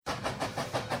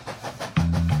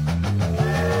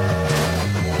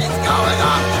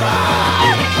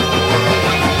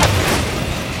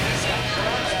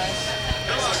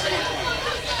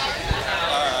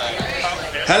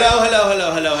Hello.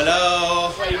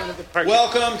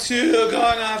 Welcome to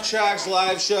Going Off Track's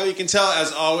live show. You can tell,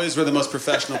 as always, we're the most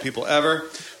professional people ever.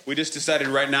 We just decided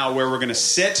right now where we're going to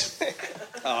sit.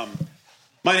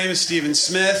 My name is Steven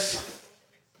Smith.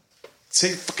 Say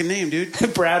your fucking name, dude.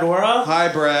 Brad Worrell.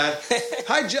 Hi, Brad.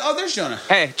 Hi, oh, there's Jonah.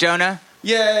 Hey, Jonah.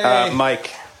 Yay.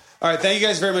 Mike. All right, thank you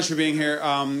guys very much for being here.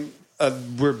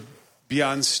 We're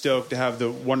beyond stoked to have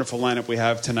the wonderful lineup we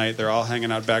have tonight. They're all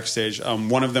hanging out backstage.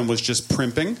 One of them was just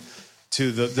primping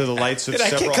to the lights of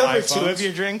several iPhones. Did I kick over 2 of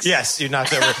your drinks? Yes, you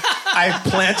knocked over. I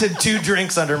planted 2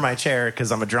 drinks under my chair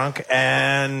because I'm a drunk,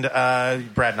 and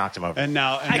Brad knocked him over. And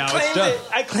now it's done.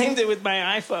 I claimed it with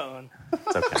my iPhone.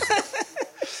 It's okay.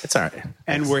 It's all right.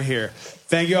 And we're here.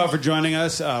 Thank you all for joining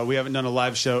us. We haven't done a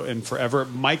live show in forever.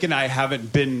 Mike and I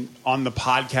haven't been on the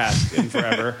podcast in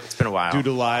forever. It's been a while. Due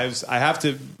to lives. I have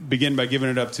to begin by giving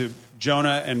it up to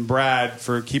Jonah and Brad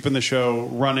for keeping the show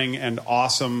running and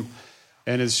awesome.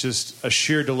 And it's just a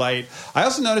sheer delight. I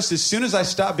also noticed as soon as I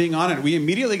stopped being on it, we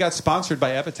immediately got sponsored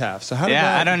by Epitaph. So how did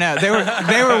that... I don't know.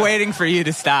 They were waiting for you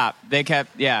to stop. They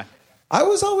kept, I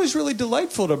was always really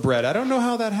delightful to Brett. I don't know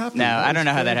how that happened. No, I don't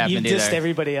know how that happened either. You dissed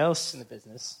everybody else in the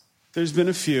business. There's been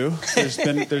a few. There's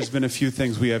been a few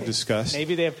things we have discussed.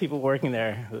 Maybe they have people working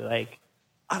there who I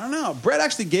don't know. Brett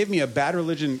actually gave me a Bad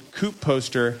Religion Coop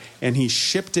poster, and he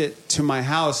shipped it to my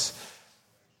house,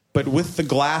 but with the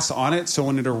glass on it. So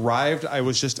when it arrived, I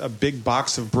was just a big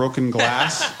box of broken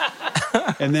glass,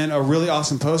 and then a really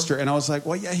awesome poster. And I was like,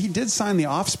 well, yeah, he did sign The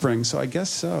Offspring, so I guess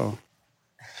so.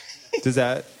 Is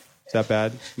that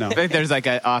bad? No. I think there's like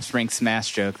an Offspring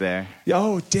smash joke there.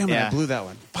 Oh, damn it. I blew that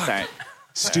one. Fuck. Sorry.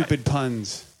 Stupid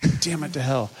puns. Damn it to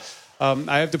hell.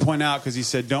 I have to point out, because he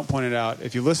said don't point it out.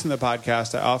 If you listen to the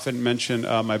podcast, I often mention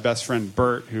my best friend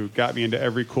Bert, who got me into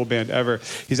every cool band ever.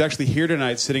 He's actually here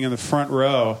tonight, sitting in the front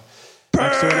row,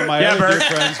 next to one of my other dear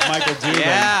friends, Michael Dubin.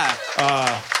 Yeah.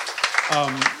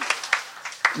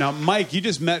 Now, Mike, you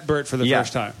just met Bert for the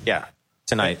first time. Yeah,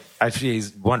 tonight.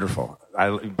 He's wonderful.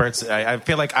 I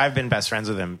feel like I've been best friends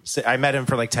with him. I met him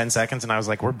for like 10 seconds, and I was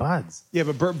like, we're buds. Yeah,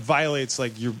 but Bert violates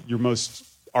like your most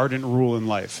ardent rule in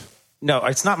life. No,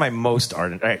 it's not my most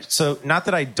ardent. All right, so not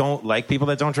that I don't like people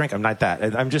that don't drink. I'm not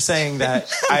that. I'm just saying that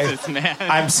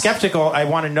I'm skeptical. I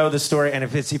want to know the story, and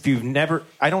if you've never,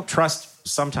 I don't trust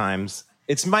sometimes.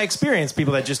 It's my experience,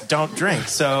 people that just don't drink.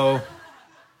 So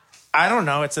I don't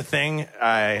know. It's a thing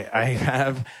I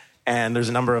have. And there's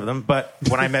a number of them. But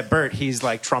when I met Bert, he's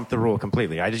like trumped the rule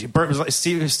completely. Bert was like,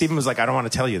 Steven was like, I don't want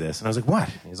to tell you this. And I was like, what?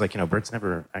 He's like, Bert's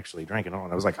never actually drank at all.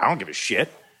 And I was like, I don't give a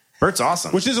shit. Bert's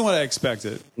awesome. Which isn't what I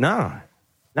expected. No.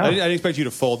 I didn't expect you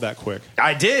to fold that quick.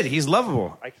 I did. He's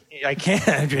lovable. I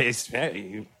can't.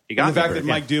 You got the fact that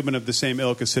Mike Dubin of the same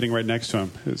ilk is sitting right next to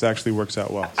him, it actually works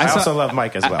out well. I also love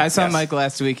Mike as well. I saw Mike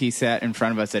last week. He sat in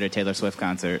front of us at a Taylor Swift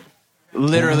concert.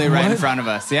 Literally right in front of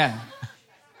us. Yeah.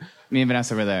 Me and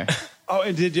Vanessa were there. Oh,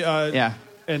 and did you? Yeah.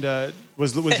 And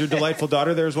was your delightful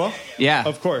daughter there as well? Yeah.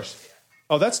 Of course.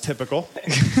 Oh, that's typical.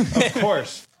 Of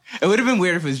course. It would have been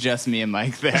weird if it was just me and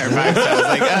Mike there. So I was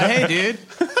like, hey, dude.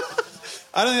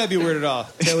 I don't think that'd be weird at all.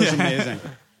 Taylor's amazing.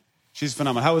 She's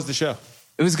phenomenal. How was the show?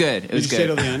 It was good. Did you stay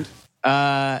till the end?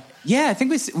 Yeah, I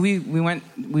think we went.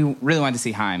 We really wanted to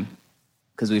see Haim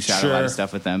because we shot a lot of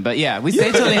stuff with them. But yeah, we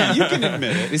stayed till the end. You can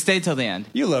admit it. We stayed till the end.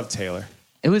 You love Taylor.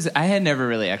 I had never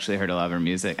really actually heard a lot of her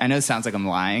music. I know it sounds like I'm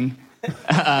lying, but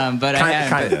I had.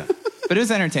 Kind of. But it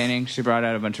was entertaining. She brought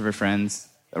out a bunch of her friends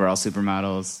that were all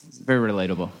supermodels. It's very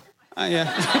relatable.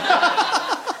 Yeah.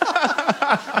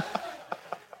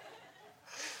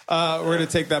 We're going to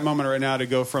take that moment right now to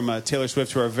go from Taylor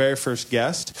Swift to our very first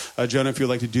guest. Jonah, if you'd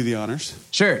like to do the honors.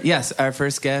 Sure. Yes. Our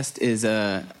first guest is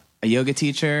a yoga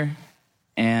teacher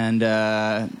and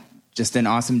just an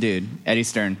awesome dude, Eddie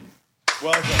Stern.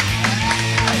 Welcome.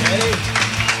 Hi, Eddie.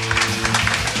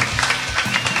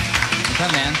 What's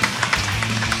up, man?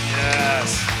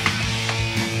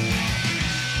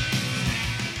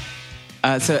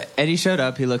 Yes. So Eddie showed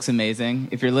up. He looks amazing.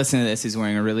 If you're listening to this, he's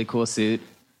wearing a really cool suit.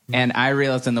 And I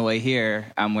realized on the way here,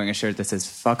 I'm wearing a shirt that says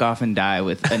 "Fuck Off and Die"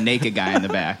 with a naked guy in the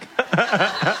back.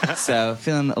 So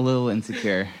feeling a little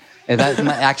insecure.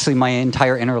 Actually, my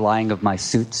entire inner lining of my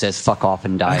suit says "Fuck Off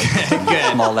and Die."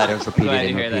 Small letters repeated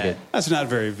and repeated. That's not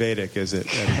very Vedic, is it,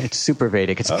 Eddie? It's super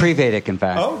Vedic. It's pre-Vedic, in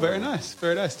fact. Oh, very nice.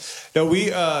 Very nice. No,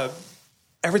 we...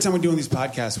 every time we're doing these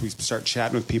podcasts, we start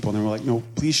chatting with people, and then we're like, no,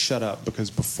 please shut up,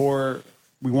 because before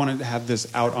we wanted to have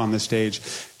this out on the stage,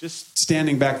 just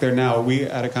standing back there now, we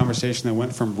had a conversation that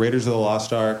went from Raiders of the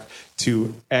Lost Ark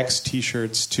to X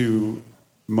T-shirts to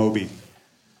Moby.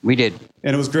 We did.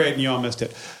 And it was great, and you all missed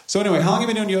it. So anyway, how long have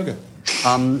you been doing yoga?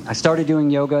 I started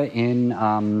doing yoga in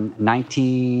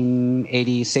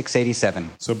 1986,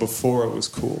 87. So before it was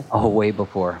cool. Oh, way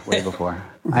before.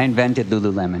 I invented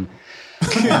Lululemon.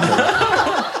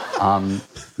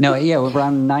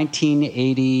 Around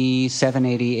 1987,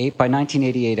 88. By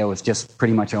 1988, I was just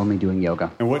pretty much only doing yoga.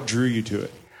 And what drew you to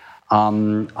it?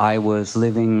 I was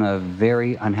living a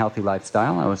very unhealthy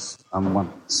lifestyle. I was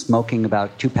smoking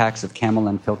about 2 packs of Camel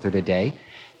Unfiltered a day,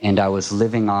 and I was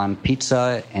living on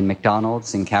pizza and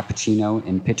McDonald's and cappuccino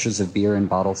and pitchers of beer and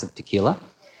bottles of tequila.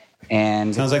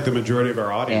 And sounds like the majority of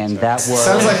our audience. And that was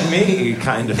sounds like me,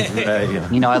 kind of.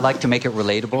 You know, I like to make it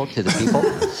relatable to the people.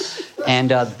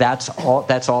 And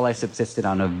that's all I subsisted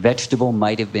on. A vegetable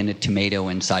might have been a tomato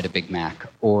inside a Big Mac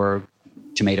or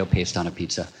tomato paste on a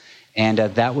pizza. And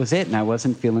that was it. And I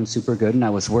wasn't feeling super good. And I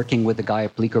was working with a guy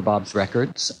at Bleecker Bob's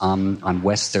Records on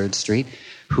West 3rd Street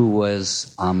who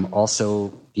was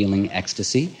also dealing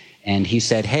ecstasy. And he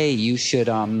said, hey, you should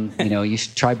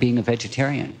try being a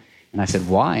vegetarian. And I said,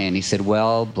 why? And he said,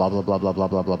 well, blah, blah, blah, blah, blah,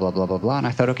 blah, blah, blah, blah, blah, blah. And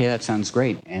I thought, okay, that sounds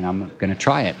great. And I'm going to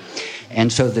try it.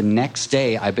 And so the next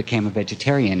day I became a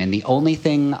vegetarian. And the only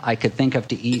thing I could think of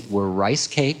to eat were rice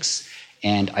cakes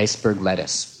and iceberg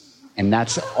lettuce. And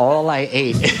that's all I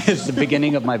ate at the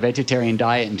beginning of my vegetarian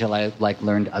diet until I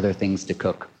learned other things to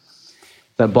cook.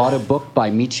 So I bought a book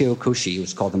by Michio Kushi. It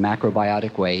was called The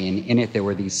Macrobiotic Way. And in it, there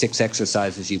were these 6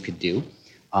 exercises you could do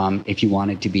if you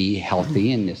wanted to be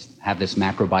healthy and have this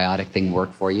macrobiotic thing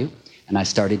work for you. And I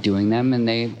started doing them, and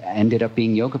they ended up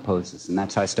being yoga poses. And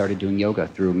that's how I started doing yoga,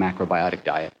 through a macrobiotic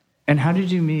diet. And how did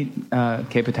you meet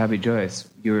K. Pattabhi Jois?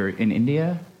 You were in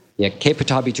India? Yeah, K.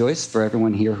 Pattabhi Jois, for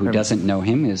everyone here who doesn't know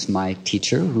him, is my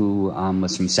teacher who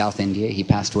was from South India. He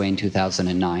passed away in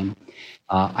 2009.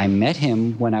 I met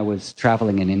him when I was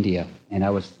traveling in India, and I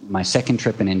was my second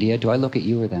trip in India. Do I look at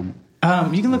you or them?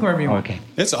 You can look wherever you want. Okay.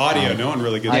 It's audio. No one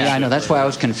really gets it. I know. That's why I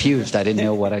was confused. I didn't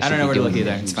know what I should be doing. I don't know where to look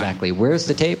either. It's exactly. Fine. Where's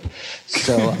the tape?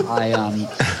 So I...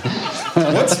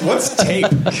 What's tape?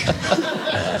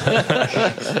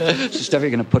 Stuff you're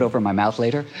going to put over my mouth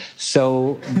later.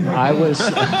 So I was...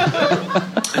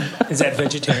 Is that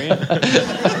vegetarian?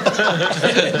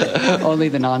 Only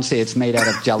the non-say it's made out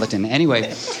of gelatin.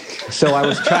 Anyway, so I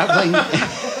was traveling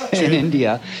in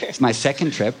India. It's my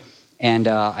second trip. And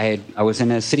I was in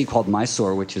a city called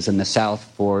Mysore, which is in the south,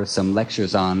 for some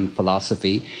lectures on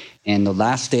philosophy. And the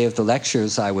last day of the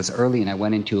lectures, I was early, and I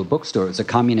went into a bookstore. It was a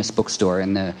communist bookstore,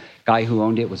 and the guy who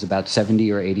owned it was about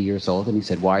 70 or 80 years old. And he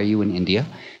said, why are you in India?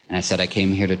 And I said, I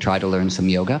came here to try to learn some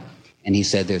yoga. And he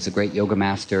said, there's a great yoga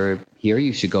master here.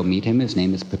 You should go meet him. His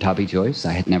name is Pattabhi Jois.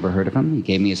 I had never heard of him. He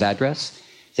gave me his address.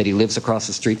 He said he lives across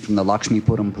the street from the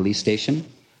Lakshmipuram police station.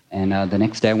 And the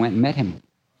next day I went and met him.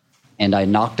 And I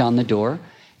knocked on the door,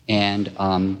 and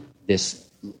this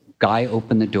guy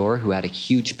opened the door who had a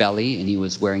huge belly, and he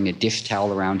was wearing a dish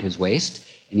towel around his waist.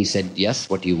 And he said, yes,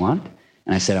 what do you want?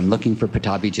 And I said, I'm looking for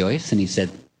Pattabhi Jois. And he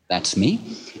said, that's me.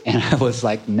 And I was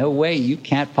like, no way, you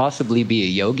can't possibly be a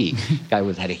yogi. Guy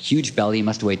had a huge belly, he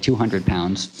must have weighed 200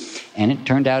 pounds. And it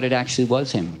turned out it actually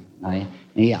was him. I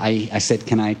said,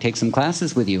 can I take some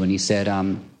classes with you? And he said,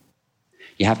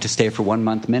 you have to stay for 1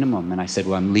 month minimum. And I said,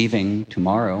 well, I'm leaving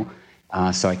tomorrow.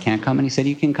 So I can't come. And he said,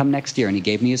 you can come next year. And he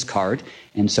gave me his card.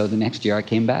 And so the next year I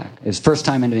came back. It was the first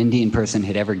time an Indian person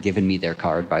had ever given me their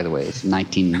card, by the way. It was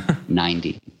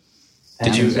 1990.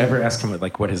 Did you ever ask him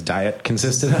what his diet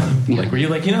consisted of? Yeah. Were you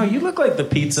like, you look like the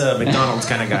pizza McDonald's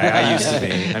kind of guy I used to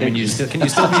be. I mean, can you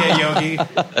still be a yogi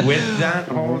with that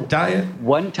whole diet?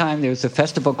 One time there was a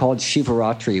festival called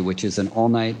Shivaratri, which is an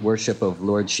all-night worship of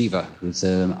Lord Shiva, who's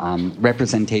a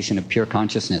representation of pure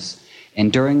consciousness.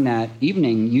 And during that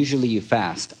evening, usually you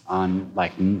fast on,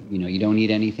 you don't eat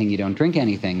anything, you don't drink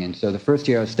anything. And so the first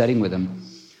year I was studying with him,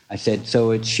 I said, so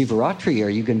it's Shivaratri, are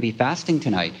you going to be fasting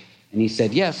tonight? And he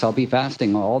said, yes, I'll be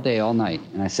fasting all day, all night.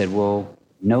 And I said, well,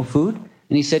 no food?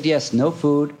 And he said, yes, no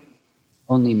food,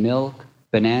 only milk,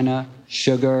 banana,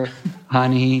 sugar,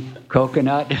 honey,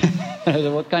 coconut.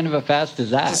 What kind of a fast is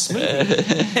that?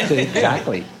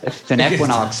 Exactly. It's an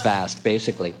equinox fast,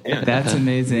 basically. Yeah. That's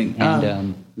amazing.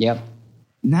 And, yep.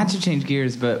 Not to change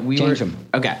gears, but Change them.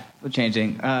 Okay, we're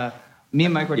changing. Me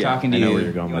and Mike were talking to I you. know where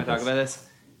you're going you with want to talk about this?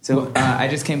 So I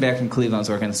just came back from Cleveland. I was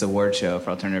working on this award show for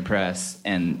Alternative Press,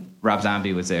 and Rob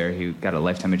Zombie was there. He got a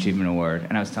Lifetime Achievement Award.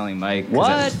 And I was telling Mike...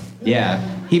 What?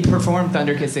 He performed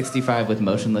Thunderkiss 65 with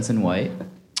Motionless in White.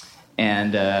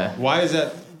 And why is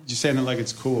that You're saying it like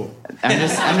it's cool. I'm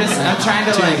trying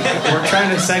to We're trying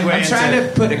to segue. I'm trying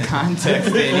to put a context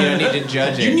in. You don't need to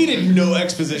judge it. You needed no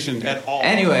exposition at all.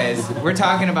 Anyways, we're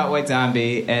talking about White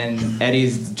Zombie, and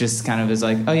Eddie's just kind of is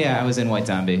like, oh yeah, I was in White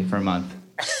Zombie for a month.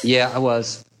 Yeah, I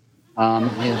was.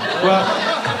 Yeah.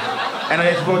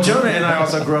 Well, Jonah and I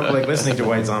also grew up listening to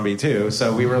White Zombie too,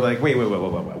 so we were like, wait, what?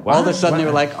 All of a sudden they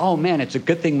were like, oh man, it's a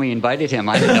good thing we invited him.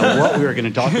 I didn't know what we were going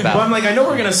to talk about. Well, I'm like, I know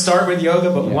we're going to start with yoga,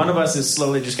 but one of us is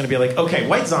slowly just going to be like, okay,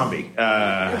 White Zombie.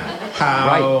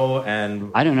 How? Right.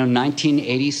 And I don't know,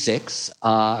 1986,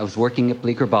 I was working at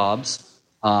Bleecker Bob's.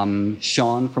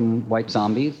 Sean from White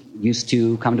Zombie used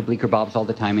to come to Bleecker Bob's all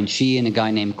the time, and she and a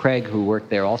guy named Craig, who worked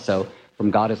there also,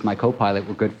 from God as my co-pilot,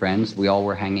 were good friends. We all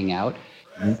were hanging out.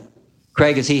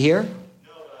 Craig, is he here?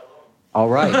 All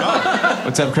right.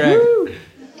 What's up, Craig? Woo!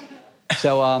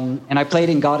 So, and I played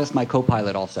in God as my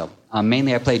co-pilot also.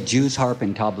 Mainly I played Jew's harp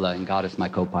and tabla in God as my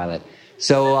co-pilot.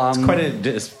 So it's quite a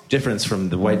difference from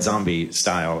the White Zombie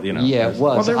style, you know. Yeah, it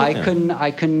was. Well,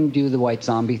 I couldn't do the White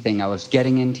Zombie thing. I was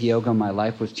getting into yoga, my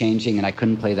life was changing, and I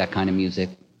couldn't play that kind of music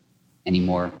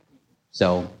anymore.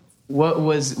 So, what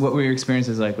were your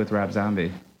experiences like with Rob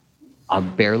Zombie?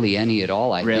 Barely any at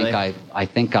all. I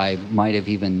think I might have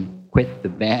even quit the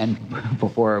band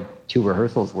before 2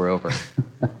 rehearsals were over.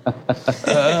 But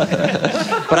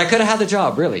I could have had the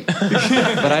job, really.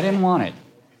 But I didn't want it.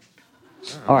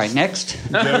 All right, next.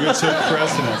 Yoga took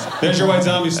precedence. There's your White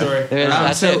Zombie story.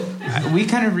 That's it. We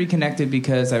kind of reconnected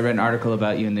because I read an article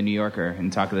about you in the New Yorker in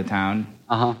Talk of the Town,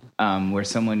 where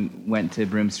someone went to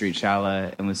Broome Street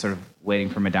Shala and was sort of waiting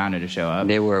for Madonna to show up.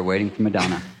 They were waiting for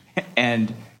Madonna.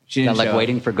 And she didn't like show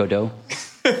waiting up. for Godot.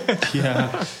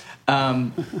 Yeah.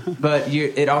 But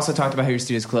it also talked about how your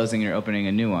studio's closing and you're opening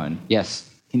a new one. Yes.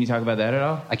 Can you talk about that at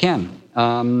all? I can.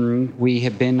 We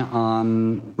have been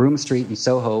on Broome Street in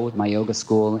Soho with my yoga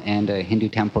school and a Hindu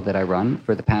temple that I run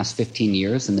for the past 15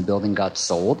 years, and the building got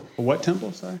sold. What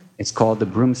temple, sorry? It's called the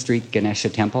Broome Street Ganesha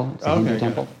Temple. It's a Hindu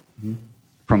temple. Mm-hmm.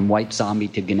 From White Zombie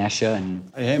to Ganesha.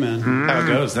 And hey, man. How it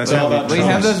goes. That's all how we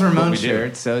have those Ramon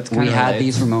shirts, so it's kind of we had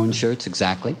these Ramon shirts,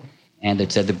 exactly. And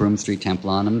it said the Broome Street Temple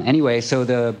on them. Anyway, so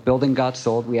the building got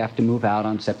sold. We have to move out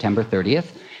on September 30th.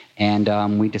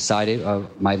 And we decided,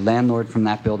 my landlord from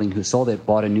that building who sold it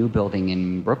bought a new building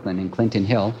in Brooklyn, in Clinton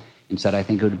Hill, and said, I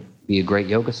think it would be a great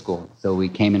yoga school. So we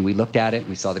came and we looked at it,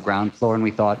 we saw the ground floor, and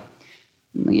we thought,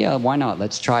 yeah, why not?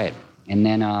 Let's try it. And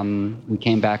then we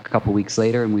came back a couple weeks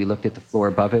later, and we looked at the floor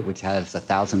above it, which has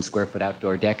 1,000 square foot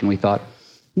outdoor deck, and we thought,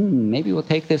 maybe we'll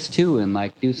take this too and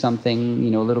do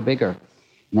something, a little bigger.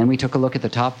 And then we took a look at the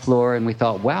top floor, and we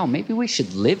thought, wow, maybe we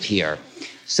should live here.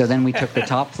 So then we took the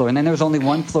top floor, and then there was only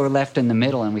one floor left in the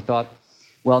middle, and we thought,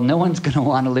 well, no one's going to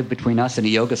want to live between us and a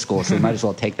yoga school, so we might as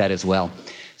well take that as well.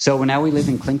 So now we live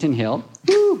in Clinton Hill,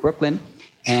 Brooklyn,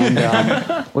 and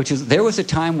there was a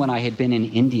time when I had been in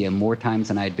India more times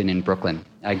than I had been in Brooklyn.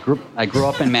 I grew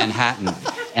up in Manhattan,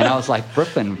 and I was like,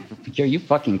 Brooklyn, are you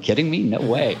fucking kidding me? No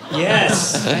way.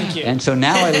 Yes, thank you. And so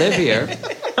now I live here.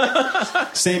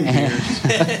 Same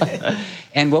here.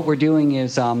 And what we're doing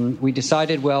is we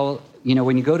decided, well,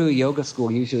 when you go to a yoga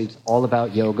school, usually it's all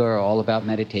about yoga or all about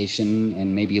meditation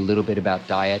and maybe a little bit about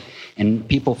diet. And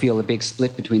people feel a big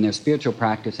split between their spiritual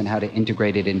practice and how to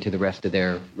integrate it into the rest of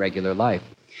their regular life.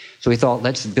 So we thought,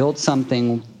 let's build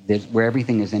something where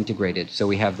everything is integrated. So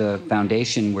we have the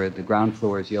foundation where the ground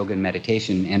floor is yoga and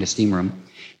meditation and a steam room.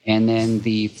 And then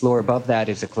the floor above that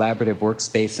is a collaborative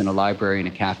workspace and a library and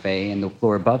a cafe. And the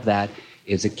floor above that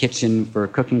is a kitchen for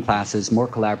cooking classes, more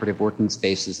collaborative working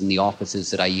spaces, and the offices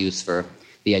that I use for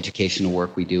the educational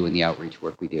work we do and the outreach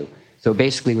work we do. So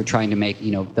basically we're trying to make,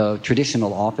 the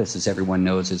traditional office, as everyone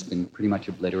knows, has been pretty much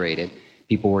obliterated.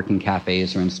 People work in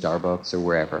cafes or in Starbucks or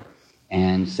wherever.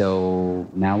 And so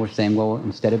now we're saying, well,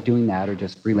 instead of doing that or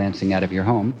just freelancing out of your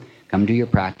home, come do your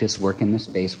practice, work in the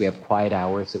space. We have quiet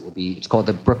hours. It's called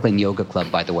the Brooklyn Yoga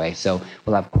Club, by the way. So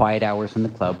we'll have quiet hours in the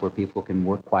club where people can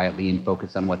work quietly and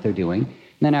focus on what they're doing.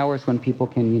 And then hours when people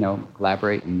can,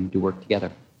 collaborate and do work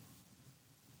together.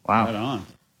 Wow. Right on.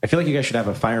 I feel like you guys should have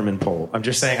a fireman pole. I'm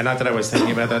just saying, not that I was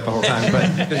thinking about that the whole time,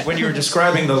 but when you were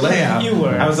describing the layout, You were.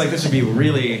 I was like, this would be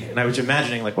really, and I was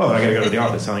imagining whoa, I gotta go to the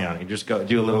office. Hang on, you just go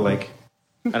do a little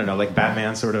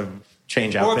Batman sort of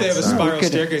change outfits. Or if they have a spiral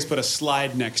staircase, put a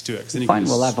slide next to it. Then you Fine,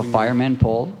 can we'll have a swing fireman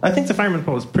pole. I think the fireman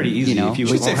pole is pretty easy. If you You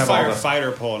should won't say have all the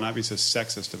firefighter pole and not be so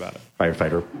sexist about it.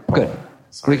 firefighter pole. Good.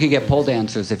 We could get pole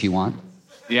dancers if you want.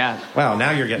 Yeah. Wow,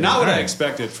 now you're getting Not what I right.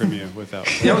 expected from you without.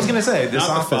 Yeah, I was gonna say this Not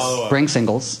the office. follow-up. Bring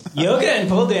singles. Yoga and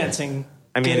pole dancing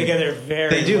I mean, get together very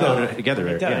They do well. go together.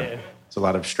 They do, Yeah. It's a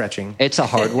lot of stretching. It's a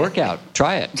hard workout.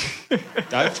 Try it.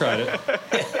 I've tried it.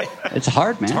 It's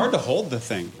hard, man. It's hard to hold the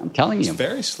thing. I'm telling you. It's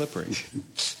very slippery.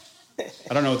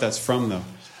 I don't know what that's from, though.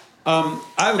 I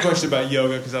have a question about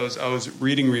yoga because I was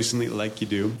reading recently, like you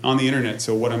do, on the internet.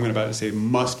 So what I'm about to say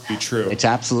must be true. It's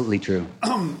absolutely true.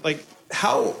 Like,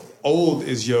 how old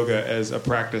is yoga as a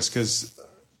practice? Because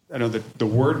I know that the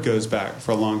word goes back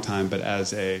for a long time, but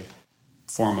as a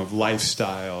form of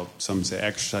lifestyle, some say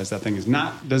exercise, that thing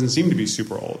doesn't seem to be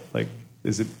super old. Like,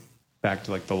 is it back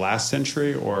to like the last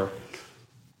century, or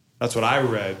that's what I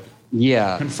read?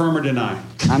 Yeah. Confirm or deny?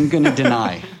 I'm going to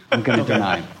deny.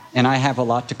 Deny. And I have a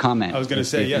lot to comment. I was going to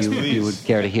say, yes, please. If you would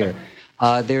care to hear.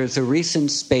 There's a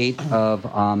recent spate of,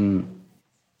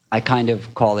 I kind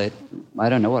of call it, I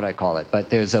don't know what I call it, but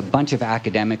there's a bunch of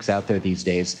academics out there these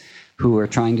days who are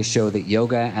trying to show that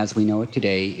yoga, as we know it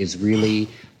today, is really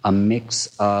a mix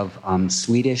of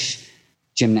Swedish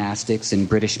gymnastics and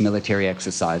British military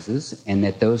exercises, and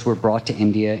that those were brought to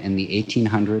India in the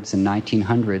 1800s and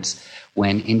 1900s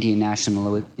when Indian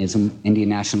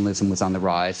nationalism was on the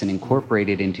rise and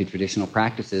incorporated into traditional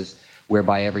practices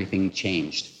whereby everything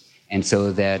changed. And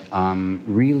so that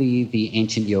really the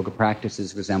ancient yoga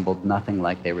practices resembled nothing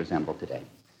like they resemble today.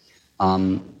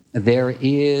 There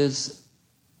is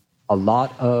a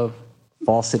lot of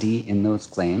falsity in those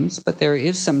claims, but there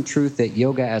is some truth that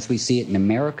yoga, as we see it in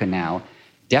America now,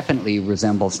 definitely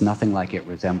resembles nothing like it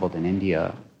resembled in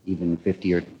India even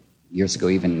 50 years ago,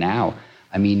 even now.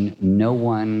 I mean, no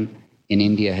one in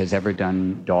India has ever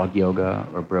done dog yoga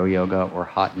or bro yoga or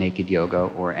hot naked yoga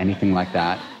or anything like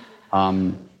that.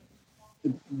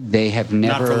 They have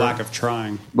never... Not for lack of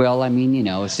trying. Well, I mean,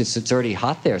 it's already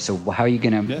hot there, so how are you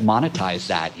going to monetize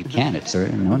that? You can't.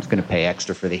 No one's going to pay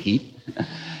extra for the heat.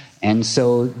 And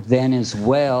so then as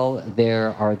well,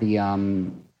 there are the...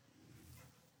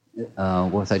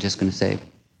 what was I just going to say?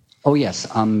 Oh, yes,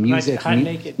 music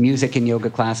and yoga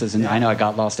classes. And I know I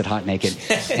got lost at Hot Naked.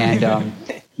 And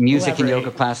music and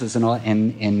yoga classes and all,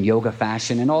 and yoga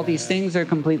fashion. And all these things are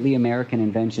completely American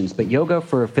inventions. But yoga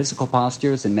for physical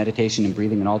postures and meditation and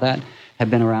breathing and all that have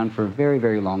been around for a very,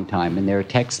 very long time. And there are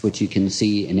texts which you can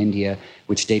see in India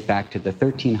which date back to the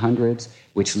 1300s,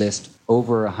 which list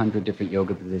over 100 different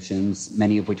yoga positions,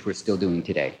 many of which we're still doing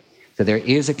today. So there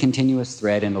is a continuous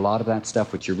thread, and a lot of that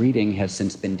stuff which you're reading has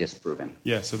since been disproven.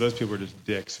 Yeah, so those people are just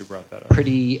dicks who brought that up.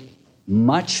 Pretty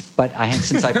much, but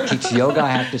since I teach yoga, I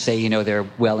have to say, they're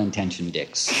well-intentioned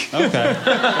dicks. Okay. The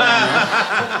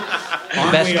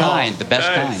best kind,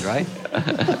 right?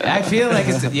 I feel like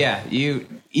you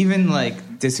even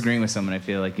like disagreeing with someone, I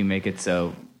feel like you make it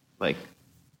so, like,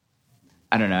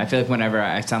 I don't know, I feel like whenever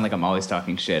I sound like I'm always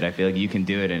talking shit, I feel like you can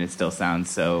do it and it still sounds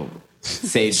so...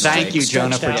 Sage. Thank you,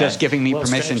 Jonah, for just giving me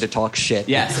permission to talk shit.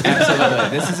 Yes, absolutely.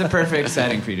 This is a perfect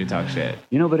setting for you to talk shit.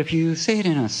 But if you say it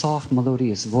in a soft,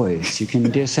 melodious voice, you can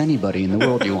diss anybody in the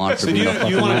world you want for being a fucking asshole.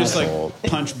 You want to just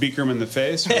punch Bikram in the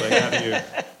face? Or how do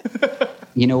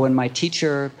you... when my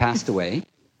teacher passed away,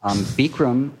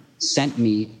 Bikram sent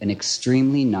me an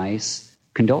extremely nice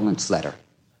condolence letter.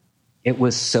 It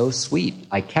was so sweet.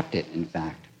 I kept it, in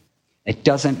fact. It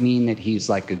doesn't mean that he's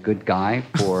like a good guy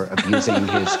for abusing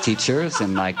his teachers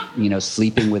and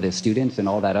sleeping with his students and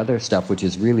all that other stuff, which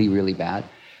is really, really bad.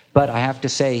 But I have to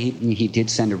say, he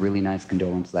did send a really nice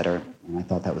condolence letter, and I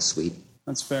thought that was sweet.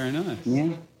 That's very nice. Yeah.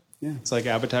 Yeah. It's like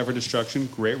Appetite for Destruction,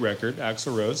 great record,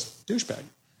 Axl Rose, douchebag.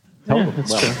 Yeah,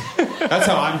 that's true. That's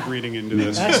how I'm reading into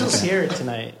this. Axl's here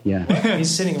tonight. Yeah. He's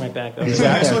sitting right back over He's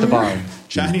back there at the bar.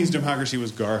 Chinese democracy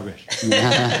was garbage.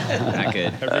 Not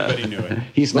good. Everybody knew it.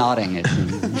 Is that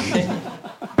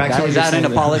an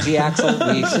apology,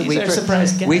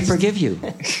 Axl? We forgive you.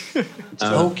 It's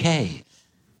okay.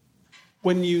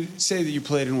 When you say that you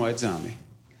played in White Zombie,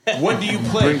 what do you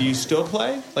play? Do you still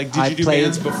play? Did you do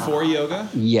bands before yoga?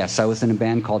 Yes, I was in a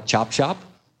band called Chop Shop.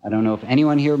 I don't know if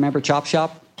anyone here remember Chop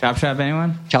Shop? Chop Shop,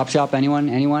 anyone? Chop Shop, anyone?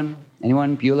 Anyone?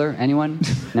 Bueller, anyone?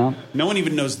 No? No one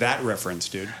even knows that reference,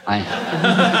 dude.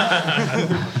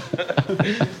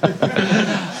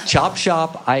 Chop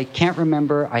Shop, I can't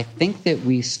remember. I think that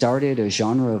we started a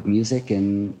genre of music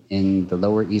in the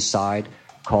Lower East Side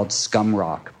called scum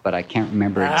rock, but I can't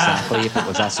remember exactly if it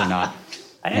was us or not.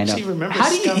 I actually remember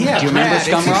Scum Rock. Do you remember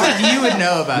Scum Rock? You would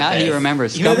know about that. Now he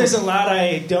remembers Scum Rock. There's a lot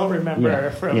I don't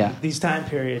remember from these time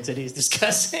periods that he's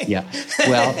discussing. Yeah.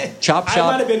 Well, Chop Shop...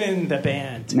 I might have been in the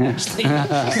band, actually.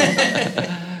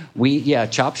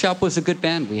 Chop Shop was a good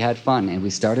band. We had fun, and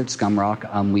we started Scum Rock.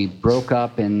 We broke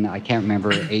up in, I can't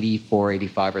remember, 84,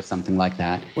 85 or something like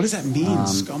that. What does that mean,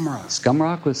 Scum Rock? Scum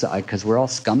Rock was, because we're all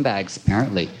scumbags,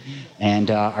 apparently. And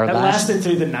that lasted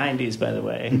through the 90s, by the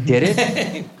way. Did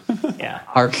it? Yeah.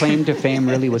 Our claim to fame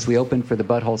really was we opened for the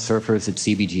Butthole Surfers at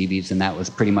CBGB's, and that was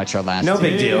pretty much our last. No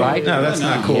big deal, right? No, that's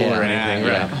not cool or anything,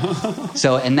 yeah. right?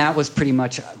 So, and that was pretty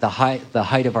much the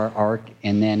height of our arc,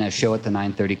 and then a show at the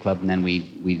 930 Club, and then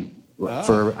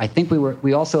I think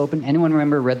we also opened. Anyone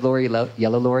remember Red Lorry,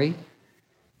 Yellow Lorry?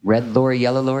 Red Lorry,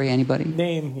 Yellow Lorry, anybody?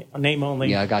 Name only.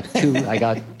 Yeah, I got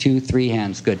 3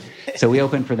 hands. Good. So we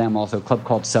opened for them also, a club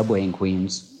called Subway in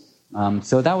Queens.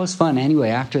 So that was fun. Anyway,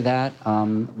 after that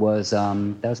that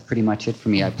was pretty much it for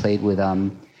me. I played with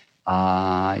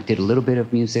I did a little bit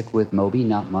of music with Moby,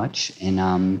 not much,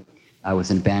 and I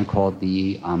was in a band called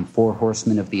the Four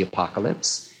Horsemen of the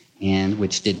Apocalypse, and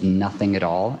which did nothing at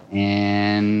all.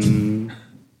 And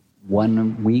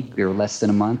 1 week or less than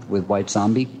a month with White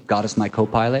Zombie, got us my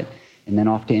co-pilot, and then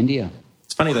off to India.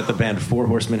 It's funny that the band Four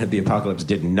Horsemen of the Apocalypse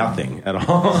did nothing at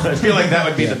all. I feel like that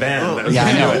would be the band. Yeah,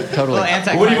 I know, totally.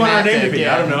 What do you want our name to be?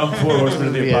 I don't know. Four Horsemen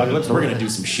of the Apocalypse. We're going to do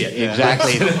some shit.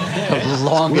 Exactly. The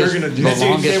longest. We're going to do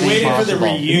They're waiting for the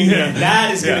reunion.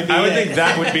 That is going to be. I would think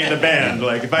that would be the band.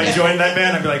 Like if I joined that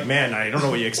band, I'd be like, man, I don't know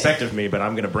what you expect of me, but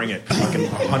I'm going to bring it fucking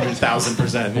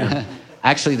 100,000%. Yeah.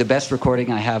 Actually, the best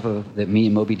recording I have that me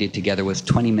and Moby did together was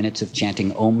 20 minutes of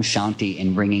chanting Om Shanti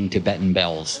and ringing Tibetan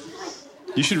bells.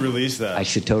 You should release that. I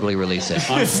should totally release it.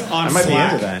 on I might be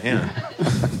Slack. into that, yeah.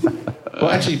 Well,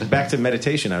 actually, back to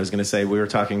meditation, I was going to say, we were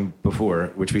talking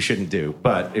before, which we shouldn't do,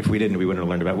 but if we didn't, we wouldn't have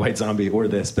learned about White Zombie or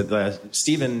this, but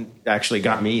Stephen actually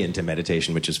got me into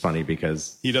meditation, which is funny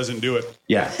because... He doesn't do it.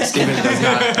 Yeah, Stephen does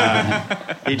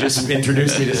not... he just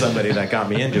introduced me to somebody that got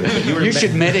me into it. But you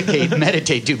should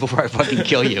meditate, dude, before I fucking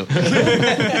kill you.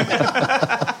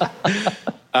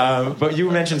 But you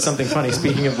mentioned something funny,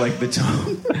 speaking of like the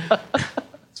tone...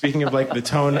 Speaking of like the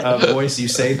tone of voice you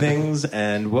say things,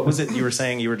 and what was it you were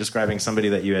saying? You were describing somebody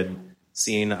that you had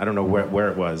seen, I don't know where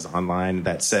it was, online,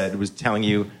 that was telling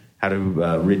you how to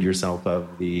rid yourself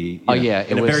of the...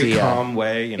 in a very calm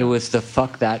way. It was the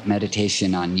Fuck That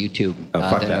meditation on YouTube.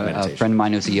 Fuck That meditation. A friend of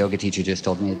mine who's a yoga teacher just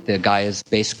told me the guy is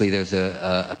basically, there's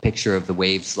a picture of the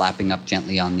waves lapping up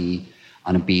gently on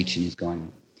a beach, and he's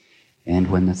going,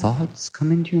 and when the thoughts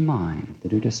come into your mind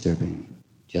that are disturbing,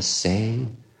 just say...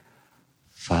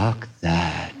 Fuck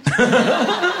that.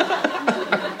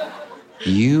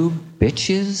 You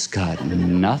bitches got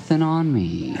nothing on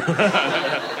me.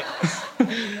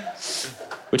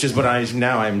 Which is what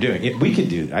I'm doing. We could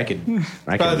do that. I could.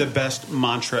 Probably the best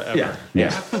mantra ever.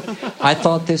 Yeah. I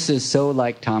thought this is so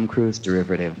like Tom Cruise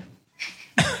derivative.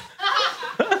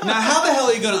 Now, how the hell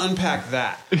are you going to unpack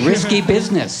that? Risky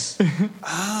business.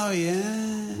 Oh,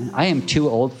 yeah. I am too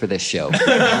old for this show.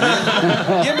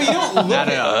 Yeah, but you don't look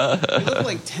it. You look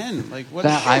like 10. Like what?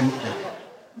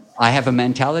 I have a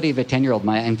mentality of a 10-year-old.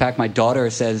 In fact, my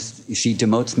daughter says she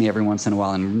demotes me every once in a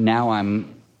while, and now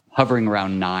I'm hovering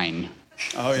around 9.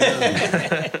 Oh,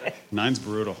 yeah. 9's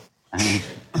brutal.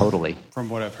 Totally. From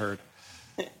what I've heard.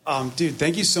 Dude,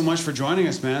 thank you so much for joining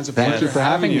us, man. It's a Thank pleasure you for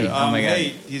having me. Oh my God. Hey,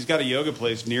 he's got a yoga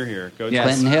place near here. Go Yes.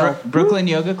 Clinton Hill. Brooklyn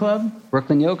Yoga Club?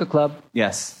 Brooklyn Yoga Club.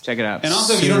 Yes, check it out. And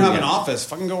also, if you don't have an office,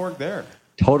 fucking go work there.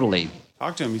 Totally.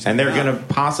 Talk to him. And they're going to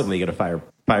possibly get a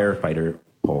firefighter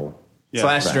pole.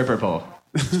 Yeah. / stripper pole.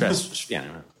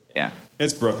 Yeah.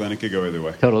 It's Brooklyn. It could go either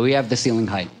way. Totally. We have the ceiling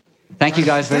height. Thank you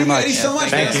guys very much. Thank you so much.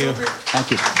 Thank you.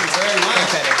 Thank you. Very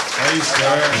much. Hey,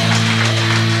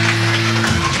 sir.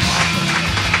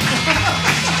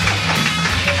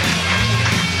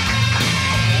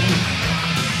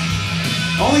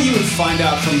 Only you would find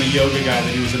out from the yoga guy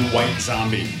that he was in White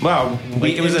Zombie. Well,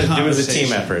 it was a team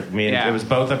conversation. effort. I mean, it was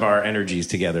both of our energies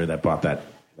together that brought that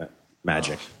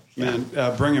magic. Man,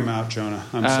 bring him out, Jonah.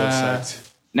 I'm so psyched.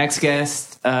 Next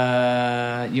guest,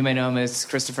 you may know him as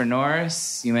Christopher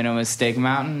Norris. You may know him as Steak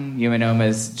Mountain. You may know him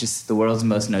as just the world's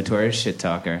most notorious shit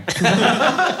talker.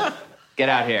 Get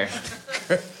out here.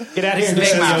 Get out here and do Steak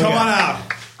some Mountain. Come yoga. on out.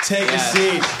 Take a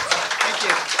seat.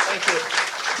 Thank you.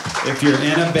 If you're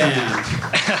in a band.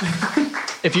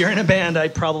 If you're in a band, I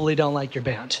probably don't like your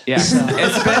band. Yeah,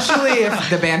 especially if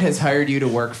the band has hired you to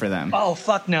work for them. Oh,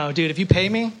 fuck no, dude. If you pay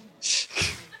me,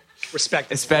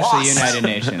 respect. Especially Boss. United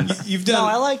Nations. You've No, done.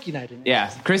 I like United Nations.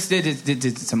 Yeah, Chris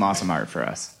did some awesome art for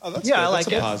us. Oh, that's Yeah, good. I like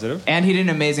that's a it. positive. And he did an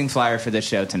amazing flyer for this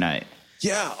show tonight.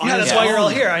 Yeah, Yeah, that's why you're all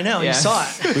here. I know. Yeah. You saw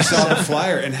it. We saw the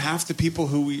flyer, and half the people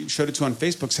who we showed it to on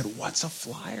Facebook said, "What's a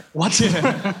flyer?" What's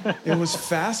It was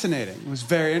fascinating. It was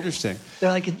very interesting. They're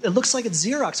like, it looks like it's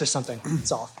Xerox or something.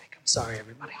 It's all fake. Sorry,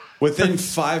 everybody. Within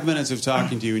 5 minutes of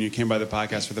talking to you when you came by the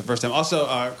podcast for the first time. Also,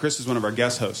 Chris is one of our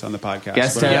guest hosts on the podcast.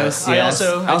 Guest host, I yes.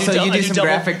 also You do some double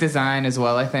graphic design as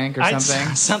well, I think, or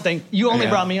something. Something. You only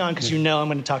brought me on because you know I'm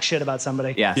going to talk shit about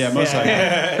somebody. Yes. Yeah, most likely.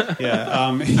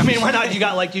 I mean, why not? You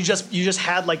got like you just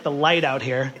had like the light out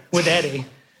here with Eddie.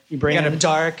 You bring it in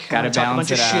dark. Gotta talk a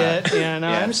bunch of shit. Yeah, no,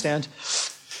 I understand.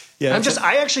 Yeah,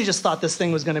 I actually just thought this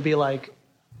thing was going to be like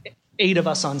 8 of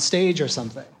us on stage or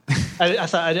something. I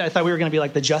thought we were going to be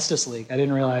like the Justice League. I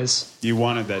didn't realize you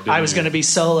wanted that. Didn't I was you? going to be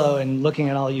solo and looking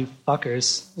at all you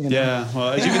fuckers. You know? Yeah,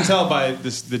 well, as you can tell by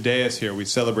the dais here, we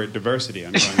celebrate diversity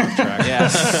on Going Off Track.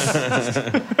 Yes.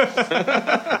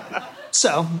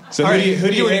 So who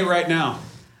do you hate right now?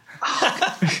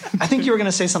 I think you were going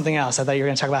to say something else. I thought you were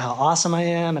going to talk about how awesome I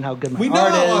am and how good my We know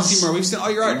art how is. awesome you are. We've seen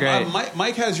all your art. Great.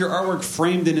 Mike has your artwork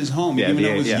framed in his home. He didn't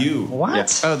even know it was you.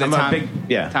 What? Oh,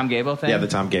 Tom Gable thing? Yeah, the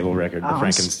Tom Gable record, the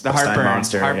Frankenstein Heartburn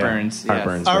monster. Heartburns. Yeah. Yes.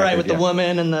 Heartburns. All right, record, with the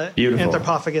woman and the Beautiful.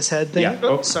 anthropophagus head thing. Yeah.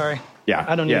 Oh, sorry. Yeah.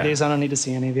 I don't need these. I don't need to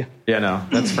see any of you. Yeah, no,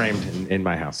 that's framed in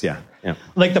my house. Yeah.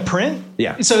 Like the print?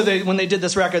 Yeah. So when they did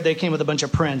this record, they came with a bunch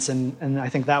of prints, and I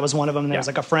think that was one of them. There was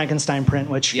like a Frankenstein print,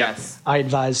 which I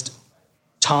advised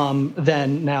Tom,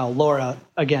 then now Laura,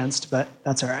 against, but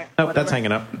that's all right. Oh, that's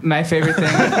hanging up. My favorite thing.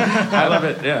 I love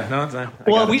it. Yeah, no, it's not.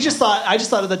 Well, I just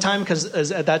thought at the time,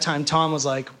 because at that time, Tom was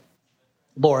like,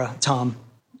 Laura, Tom,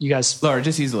 you guys. Laura,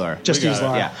 just use Laura. Just use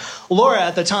Laura. Yeah. Laura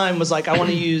at the time was like, I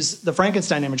want to use the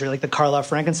Frankenstein imagery, like the Karloff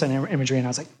Frankenstein imagery. And I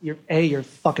was like, you're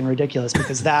fucking ridiculous,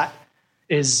 because that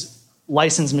is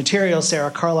licensed material.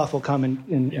 Sarah Karloff will come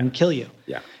and kill you.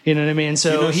 Yeah. You know what I mean?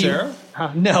 So you know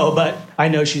Sarah? No, but I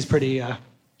know she's pretty...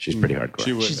 She's pretty hardcore.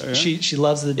 She would. She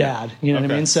loves the dad. You know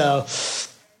what I mean? So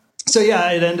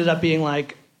yeah, it ended up being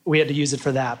like we had to use it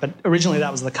for that. But originally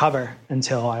that was the cover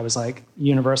until I was like,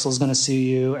 Universal's going to sue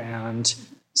you, and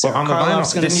Sarah on the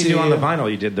Karloff's vinyl, going to didn't sue you do on you. the vinyl?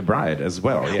 You did The Bride as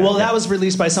well. Yeah. Well, that was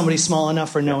released by somebody small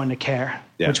enough for no one to care,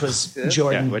 which was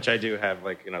Jordan. Yeah, which I do have,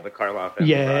 like, the Karloff and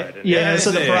Yeah, The Bride. yeah. So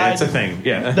the Bride, it's a thing.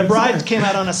 Yeah. The Bride came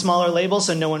out on a smaller label,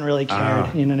 so no one really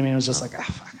cared. You know what I mean? It was just like,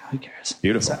 fuck, who cares?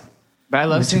 Beautiful. So, But I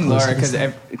love seeing Laura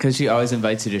because she always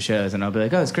invites you to shows, and I'll be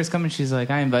like, "Oh, is Chris coming?" She's like,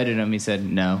 "I invited him." He said,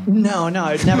 "No, no,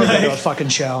 I'd never go to a fucking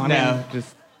show. I mean,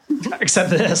 just except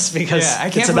this, because I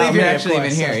can't it's about believe you're me, of actually even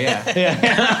course. here."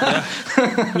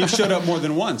 Yeah, You showed up more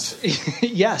than once.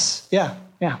 Yes, yeah.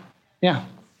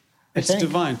 It's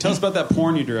divine. Tell us about that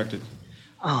porn you directed.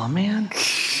 Oh man,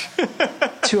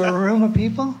 to a room of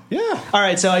people. Yeah. All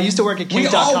right, so I used to work at We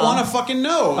Kink.com. all want to fucking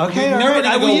know. Okay, We're all never right.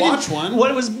 going to Well, go you watch didn't- one.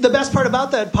 What was the best part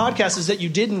about that podcast is that you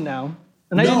didn't know,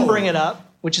 and I didn't bring it up,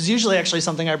 which is usually actually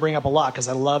something I bring up a lot because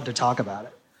I love to talk about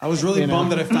it. I was really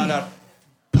bummed that I found out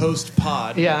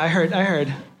post-pod. Yeah, I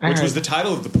heard. Which was the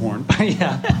title of the porn.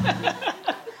 Yeah.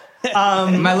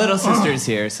 my little sister's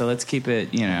here, so let's keep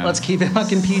it. Let's keep it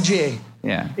fucking PG.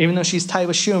 Yeah, Even though she's tight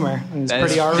with Schumer, it's that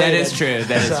pretty is, R-rated. that is true.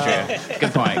 That is true.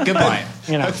 Good point. Good point.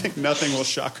 I think nothing will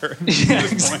shock her.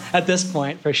 At this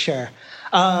point, for sure.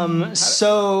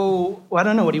 So I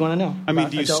don't know. What do you want to know? I mean,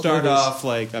 about do you adult start movies? off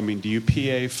do you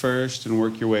PA first and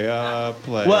work your way up?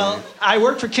 Well, I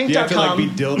worked for do you have Kink.com. to be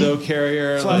dildo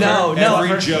carrier? No.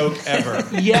 Every joke ever.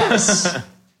 Yes.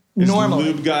 Is Normally.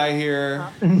 the lube guy here,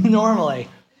 Normally.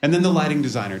 and then the lighting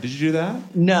designer. Did you do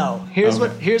that? No. Here's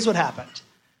what happened.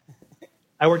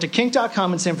 I worked at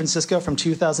Kink.com in San Francisco from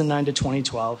 2009 to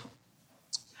 2012.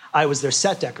 I was their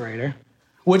set decorator,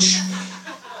 which...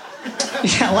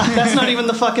 Yeah, that's not even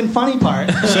the fucking funny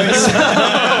part. So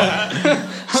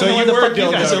you were a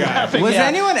dildo guy. Was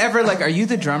anyone ever like, "Are you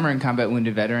the drummer in Combat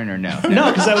Wounded Veteran?" or no?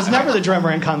 No, because I was never the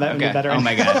drummer in Combat Wounded Okay. Veteran. Oh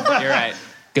my god, you're right.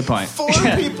 Good point. 4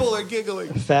 people are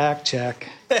giggling. Fact check.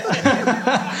 Take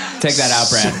that out,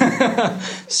 Brad.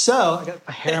 So I got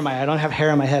hair in my eye. I don't have hair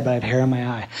in my head, but I have hair in my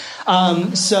eye.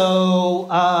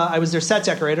 I was their set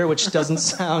decorator, which doesn't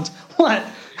sound what.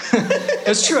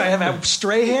 It's true. I have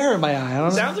stray hair in my eye. I don't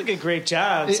know. Sounds like a great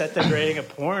job set decorating a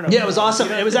porno. Yeah, it was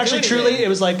awesome. It was actually truly. It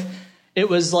was like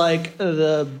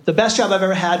the best job I've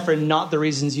ever had for not the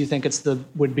reasons you think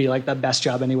would be like the best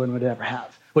job anyone would ever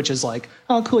have, which is like,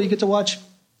 oh, cool, you get to watch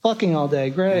fucking all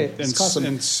day, great, it's awesome.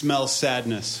 And smell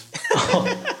sadness.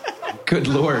 Good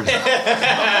Lord.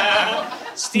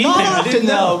 Steve, Not I often didn't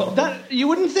know. though. That you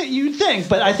wouldn't think. You'd think,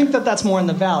 but I think that's more in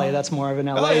the Valley. That's more of an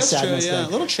LA that's sadness true, yeah.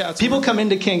 thing. Little chats. People come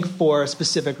into kink for a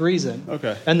specific reason.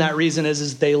 Okay. And that reason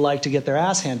is they like to get their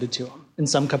ass handed to them in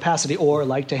some capacity, or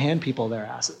like to hand people their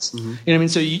asses. Mm-hmm. You know what I mean?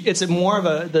 So it's more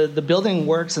of the building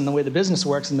works, and the way the business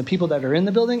works, and the people that are in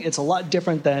the building. It's a lot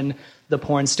different than the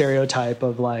porn stereotype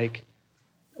of like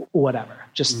whatever,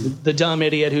 just the dumb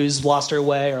idiot who's lost her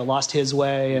way or lost his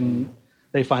way, and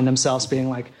they find themselves being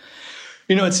like,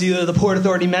 it's either the Port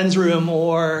Authority men's room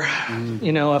or,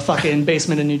 a fucking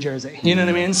basement in New Jersey. You know what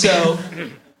I mean? So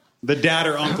the dad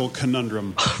or uncle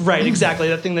conundrum. Right, exactly.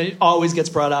 That thing that always gets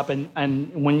brought up.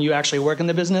 And when you actually work in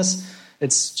the business,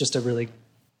 it's just a really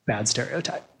bad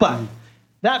stereotype. But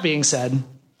that being said,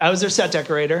 I was their set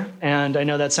decorator, and I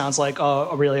know that sounds like,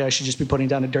 oh, really, I should just be putting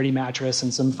down a dirty mattress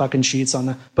and some fucking sheets on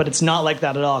the... But it's not like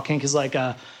that at all. Kink is like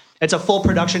it's a full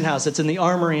production house. It's in the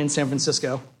Armory in San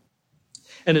Francisco.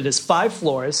 And it is 5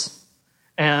 floors,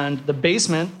 and the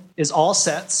basement is all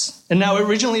sets. And now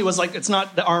originally it was like, it's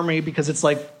not the Armory because it's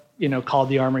like, called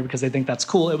the Armory because they think that's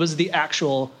cool. It was it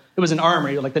was an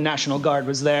armory, like the National Guard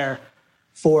was there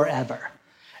forever.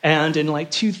 And in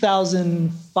like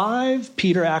 2005,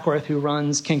 Peter Ackworth, who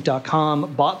runs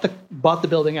kink.com, bought the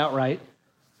building outright,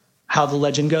 how the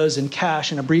legend goes, in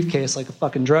cash in a briefcase like a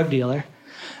fucking drug dealer.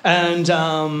 And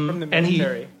from the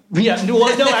military.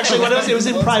 Actually, it was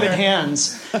in private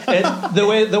hands. The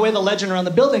way the legend around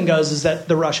the building goes is that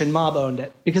the Russian mob owned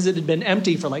it because it had been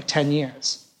empty for like 10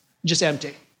 years. Just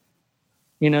empty.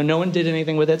 No one did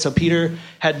anything with it. So Peter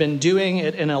had been doing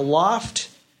it in a loft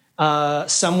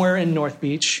somewhere in North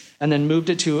Beach and then moved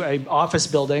it to an office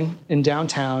building in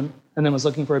downtown and then was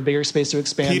looking for a bigger space to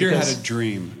expand. Peter had a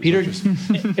dream.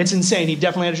 It's insane. He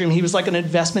definitely had a dream. He was like an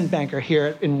investment banker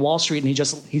here in Wall Street,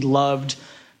 and he loved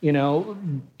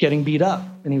getting beat up,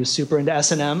 and he was super into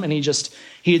S&M, and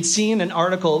he had seen an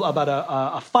article about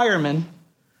a fireman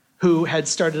who had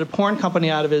started a porn company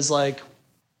out of his like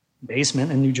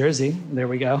basement in New Jersey. There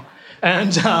we go.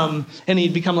 And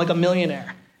he'd become like a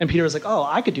millionaire. And Peter was like, oh,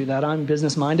 I could do that. I'm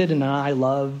business minded, and I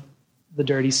love the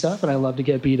dirty stuff, and I love to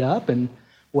get beat up and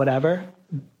whatever.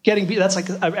 Getting beat, that's like,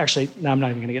 actually, no, I'm not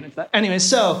even going to get into that. Anyway,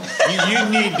 so... you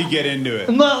need to get into it.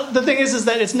 Well, the thing is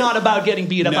that it's not about getting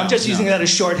beat up. I'm just using that as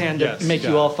shorthand to make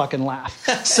you all fucking laugh.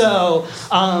 So...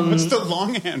 what's the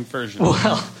longhand version?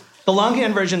 Well, the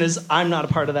longhand version is I'm not a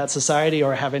part of that society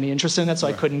or have any interest in it, so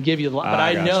I couldn't give you the... But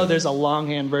I know there's a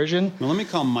longhand version. Well, let me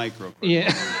call Mike real quick. Yeah.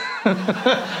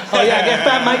 Get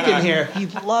Fat Mike in here. He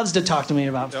loves to talk to me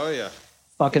about... Oh, yeah.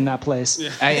 Fucking that place. Yeah.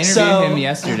 I interviewed him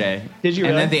yesterday. Did you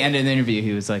really? And at the end of the interview,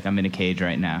 he was like, I'm in a cage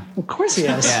right now. Of course he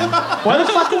is. Yeah. Why the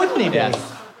fuck wouldn't he be? Yeah.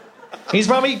 He's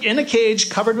probably in a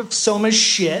cage covered with so much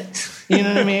shit. You know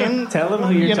what I mean? Tell him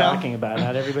who you're talking about.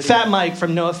 Not everybody. Fat Mike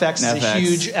from NoFX is a NoFX.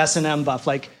 huge S&M buff.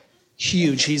 Like,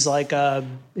 huge. He's like,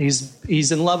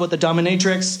 he's in love with the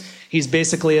dominatrix. He's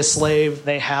basically a slave.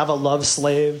 They have a love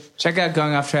slave. Check out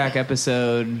Going Off Track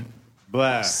episode...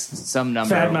 Blah. Some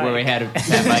number where we had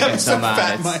Fat Mike and some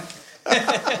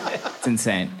It's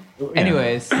insane.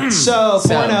 Anyways, so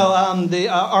Porno, the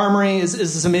Armory is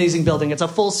this amazing building. It's a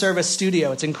full service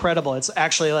studio. It's incredible. It's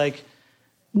actually like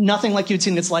nothing like you'd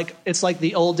seen. It's like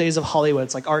the old days of Hollywood.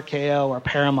 It's like RKO or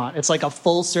Paramount. It's like a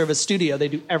full service studio. They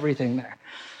do everything there.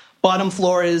 Bottom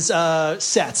floor is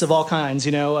sets of all kinds. A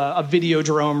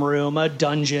videodrome room, a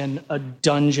dungeon, a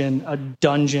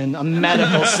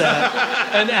medical set,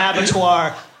 an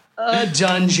abattoir. A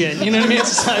dungeon, you know what I mean?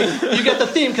 It's like you get the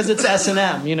theme because it's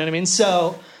S&M, you know what I mean?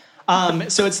 So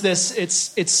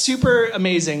it's super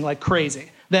amazing, like crazy.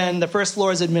 Then the first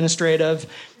floor is administrative,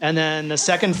 and then the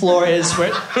second floor is where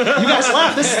you guys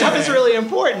laugh. This stuff is really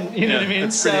important, you know what I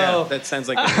mean? So that sounds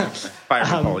like a fire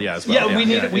pole, as well.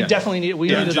 Yeah, we definitely need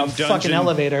a fucking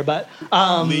elevator, but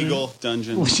legal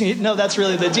dungeon. No, that's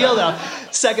really the deal, though.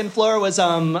 Second floor was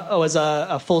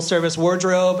a full service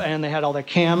wardrobe, and they had all their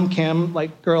cam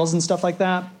like girls and stuff like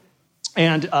that,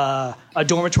 and a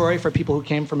dormitory for people who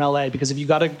came from LA. Because if you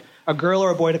got a girl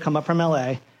or a boy to come up from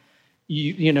LA.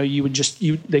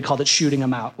 They called it shooting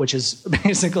them out, which is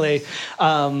basically,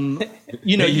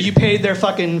 you paid their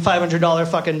fucking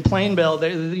 $500 fucking plane bill,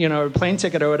 plane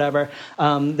ticket or whatever.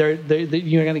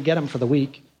 You're going to get them for the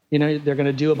week. They're going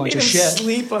to do a bunch of shit.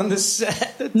 Sleep on the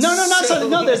set. They've got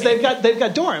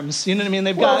dorms. You know what I mean?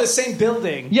 They've got the same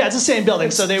building. Yeah, it's the same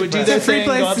building. So they would do their thing,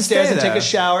 go upstairs and take a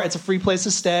shower. It's a free place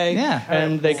to stay. Yeah,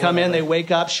 and they come in, they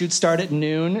wake up, shoot start at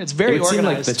noon. It's very organized. It would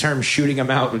seem like the term "shooting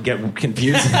them out" would get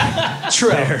confusing.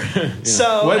 True.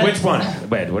 So which one?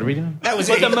 Wait, what are we doing? That was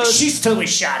she's totally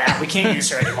shot out. We can't use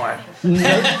her anymore.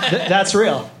 That's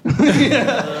real.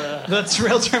 That's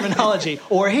real terminology.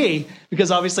 Or he, because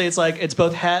obviously it's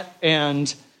both het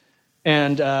and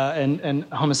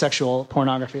homosexual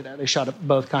pornography there. They shot up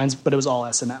both kinds, but it was all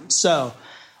S&M. So,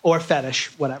 or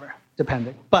fetish, whatever,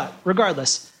 depending. But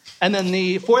regardless. And then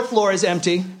the fourth floor is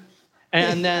empty.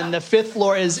 And then the fifth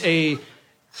floor is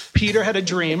Peter had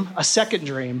a second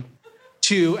dream,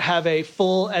 to have a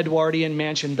full Edwardian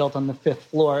mansion built on the fifth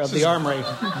floor of the Armory.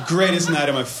 Greatest night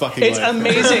of my fucking life. It's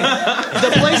amazing.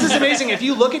 The place is amazing. If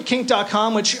you look at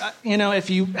kink.com, which, if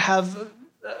you have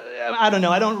I don't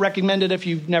know. I don't recommend it if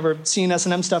you've never seen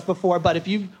S&M stuff before. But if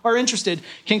you are interested,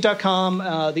 kink.com,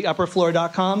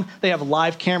 theupperfloor.com, they have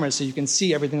live cameras so you can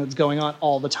see everything that's going on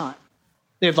all the time.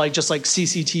 They have just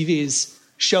CCTVs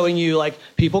showing you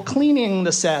people cleaning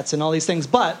the sets and all these things.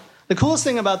 But the coolest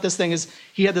thing about this thing is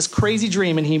he had this crazy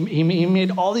dream, and he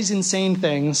made all these insane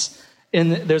things.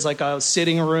 And there's a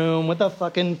sitting room with a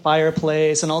fucking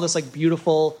fireplace and all this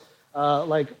beautiful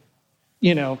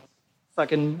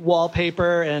fucking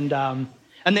wallpaper, and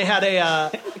they had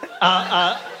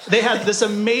they had this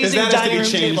amazing dining room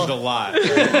table. Changed a lot.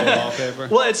 The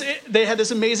wallpaper. Well, they had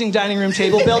this amazing dining room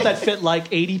table built that fit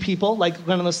 80 people, one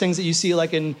of those things that you see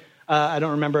in I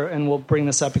don't remember, and we'll bring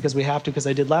this up because we have to, because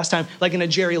I did last time, in a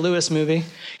Jerry Lewis movie,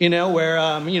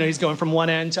 where he's going from one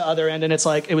end to other end, and it's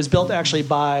it was built actually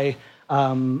by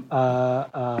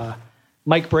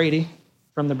Mike Brady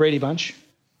from the Brady Bunch.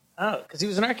 Oh, because he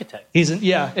was an architect. He does,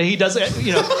 no,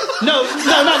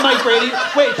 not Mike Brady.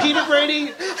 Wait, Peter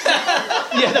Brady?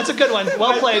 Yeah, that's a good one.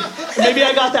 Well played. Maybe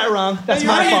I got that wrong. That's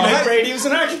my fault. Mike Brady was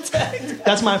an architect.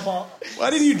 That's my fault. Why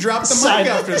didn't you drop the mic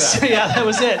after that? Yeah, that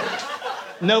was it.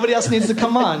 Nobody else needs to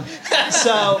come on.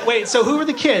 So who were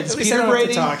the kids? Peter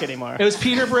Brady. Don't have to talk anymore. It was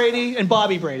Peter Brady and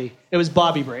Bobby Brady. It was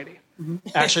Bobby Brady,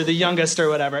 actually the youngest or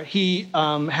whatever. He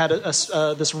had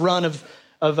this run of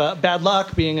bad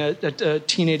luck being a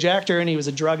teenage actor, and he was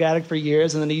a drug addict for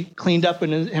years, and then he cleaned up,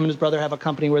 and him and his brother have a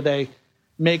company where they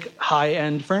make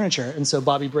high-end furniture. And so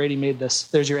Bobby Brady made this.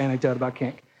 There's your anecdote about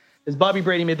kink. Is Bobby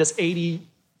Brady made this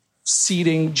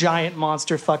 80-seating giant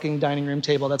monster fucking dining room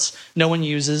table that's no one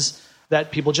uses,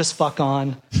 that people just fuck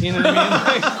on. You know what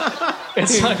I mean?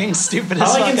 It's fucking stupid as fuck,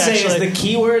 All I can say actually. is the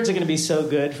keywords are going to be so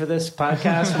good for this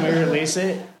podcast when we release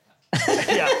it.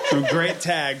 Yeah. Some great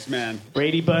tags, man.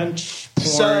 Brady Bunch,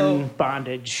 porn,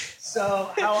 bondage. So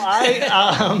how I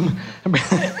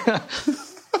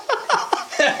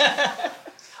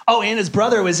oh, and his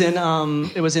brother was in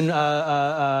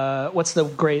what's the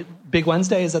great Big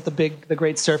Wednesday? Is that the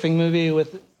great surfing movie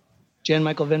with Jan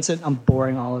Michael Vincent? I'm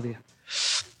boring all of you.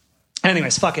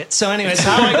 Anyways, fuck it. So anyways,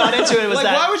 how I got into it was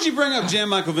that... Why would you bring up Jan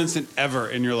Michael Vincent ever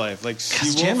in your life?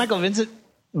 Jan Michael Vincent?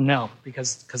 No,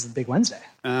 because of Big Wednesday.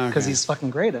 Because he's fucking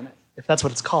great in it. If that's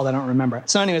what it's called, I don't remember.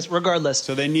 So anyways, regardless.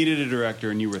 So they needed a director,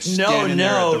 and you were standing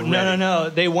there at the ready. No.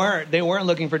 They weren't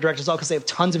looking for directors at all, because they have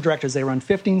tons of directors. They run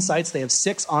 15 sites. They have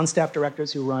 6 on-staff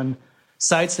directors who run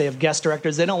sites. They have guest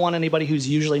directors. They don't want anybody who's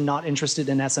usually not interested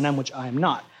in S&M, which I am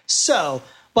not. So,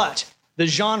 but the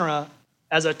genre...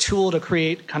 as a tool to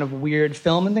create kind of weird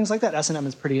film and things like that, S&M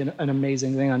is pretty an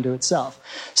amazing thing unto itself.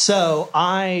 So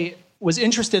I was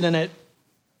interested in it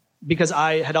because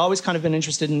I had always kind of been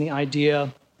interested in the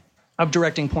idea of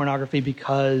directing pornography,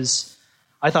 because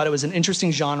I thought it was an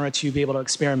interesting genre to be able to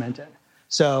experiment in.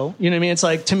 So, you know what I mean? It's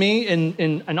to me,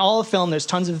 in all of film, there's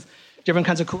tons of different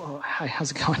kinds of cool... Oh, hi,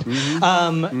 how's it going?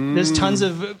 There's tons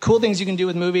of cool things you can do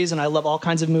with movies, and I love all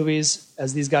kinds of movies,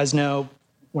 as these guys know.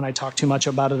 When I talked too much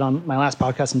about it on my last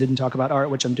podcast and didn't talk about art,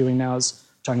 which I'm doing now, is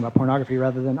talking about pornography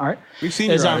rather than art. We've seen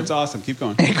your art. It's awesome. Keep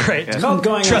going. Great. It's called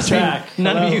Going Trust on Track. Me,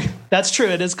 none of you... That's true.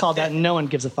 It is called that. No one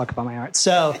gives a fuck about my art.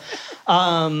 So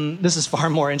this is far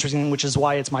more interesting, which is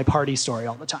why it's my party story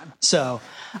all the time. So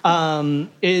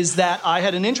is that I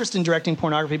had an interest in directing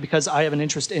pornography because I have an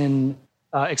interest in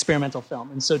experimental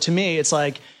film. And so to me, it's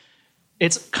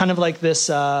it's kind of like this...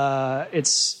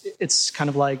 It's kind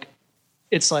of like...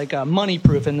 It's money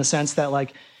proof in the sense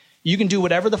that you can do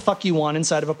whatever the fuck you want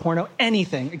inside of a porno,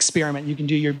 anything, experiment. You can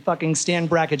do your fucking Stan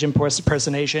Brakhage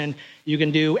impersonation. You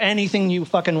can do anything you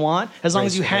fucking want as long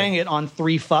as you hang it on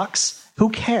 3 fucks. Who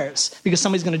cares? Because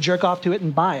somebody's going to jerk off to it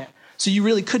and buy it. So you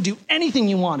really could do anything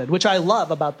you wanted, which I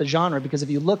love about the genre, because if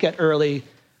you look at early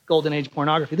golden age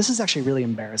pornography, this is actually really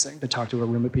embarrassing to talk to a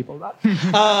room of people about. Dude,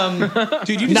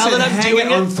 you just said hang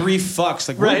it on 3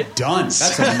 fucks. We're done.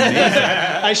 That's amazing.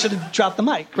 I should have dropped the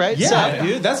mic, right? Yeah,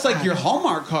 dude. That's your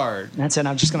Hallmark card. That's it.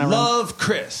 I'm just going to love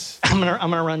Chris. I'm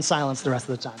gonna run silence the rest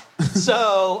of the time.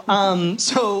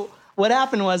 So what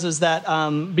happened was that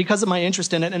because of my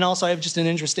interest in it, and also I have just an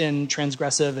interest in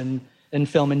transgressive and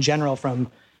film in general, from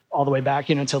all the way back,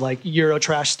 to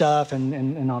Eurotrash stuff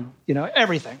and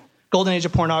everything. Golden age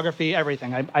of pornography,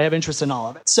 everything. I have interest in all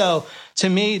of it. So to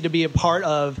me, to be a part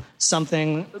of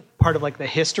something, part of the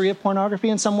history of pornography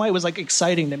in some way, was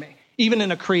exciting to me, even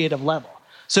in a creative level.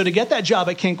 So to get that job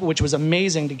at Kink, which was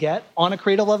amazing to get on a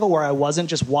creative level, where I wasn't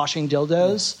just washing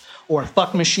dildos or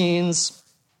fuck machines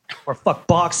or fuck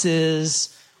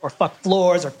boxes or fuck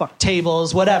floors or fuck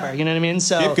tables, whatever, you know what I mean?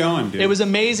 So keep going, dude. It was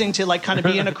amazing to kind of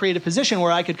be in a creative position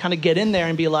where I could kind of get in there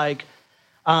and be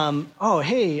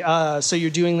so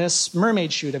you're doing this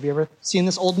mermaid shoot. Have you ever seen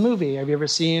this old movie? Have you ever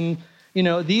seen,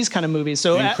 these kind of movies.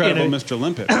 So The Incredible Mr.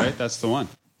 Limpet, right? That's the one.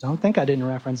 Don't think I didn't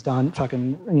reference Don Knotts.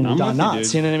 You, you know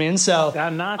what I mean? So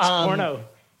Don Knotts, porno.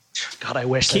 God, I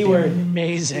wish. Keyword. That'd be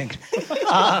amazing. Put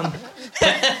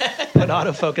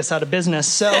autofocus out of business.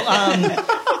 So,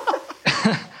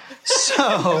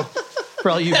 so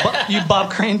for all you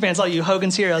Bob Crane fans, all you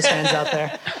Hogan's Heroes fans out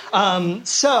there. That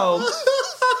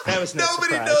was no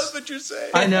Nobody surprise. knows what you're saying.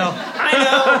 I know.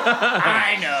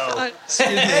 Excuse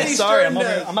me. Eddie Sorry, Stern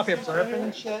knows. I'm up here burping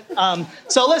and shit.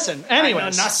 So listen.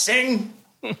 Anyways, Nothing.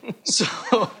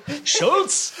 so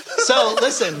Schultz. So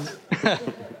listen,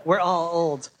 we're all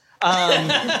old,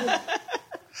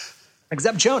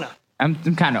 except Jonah. I'm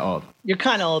kind of old. You're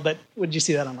kind of old, but would you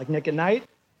see that on like Nick at Night?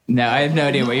 No, I have no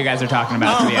idea what you guys are talking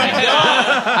about. To be honest,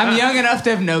 I'm young enough to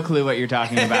have no clue what you're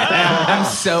talking about. I'm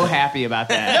so happy about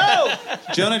that. No,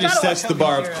 Jonah just Gotta sets watch the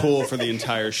bar of Hogan's cool for the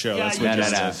entire show. Yeah, That's you what No,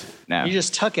 Jonah no, no, does. no. you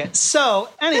just took it. So,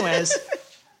 anyways,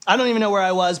 I don't even know where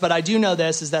I was, but I do know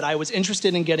this is that I was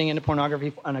interested in getting into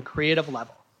pornography on a creative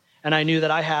level. And I knew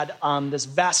that I had this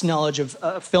vast knowledge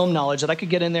of film knowledge that I could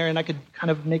get in there and I could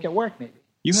kind of make it work maybe.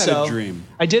 You had a dream.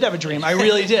 I did have a dream. I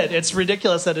really did. It's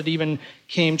ridiculous that it even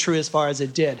came true as far as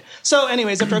it did. So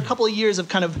anyways, after a couple of years of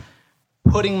kind of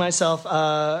putting myself,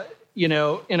 in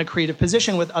a creative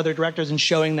position with other directors and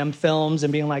showing them films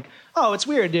and being like, oh, it's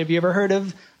weird. Have you ever heard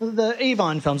of the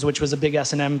Avon films, which was a big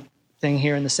S&M thing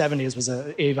here in the 70s, was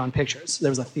Avon Pictures.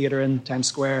 There was a theater in Times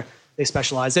Square. They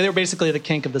specialized. They were basically the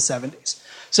kink of the 70s.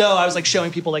 So I was like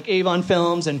showing people like Avon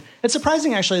films, and it's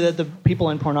surprising actually that the people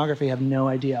in pornography have no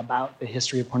idea about the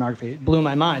history of pornography. It blew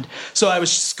my mind. So I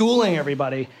was schooling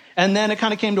everybody, and then it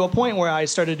kind of came to a point where I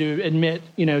started to admit,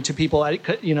 to people,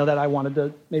 that I wanted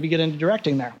to maybe get into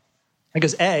directing there,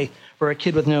 because for a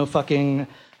kid with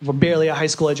barely a high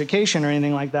school education or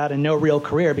anything like that, and no real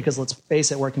career, because let's face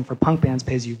it, working for punk bands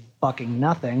pays you fucking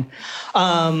nothing.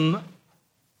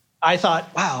 I thought,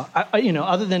 wow,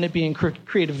 other than it being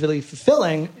creatively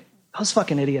fulfilling, those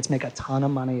fucking idiots make a ton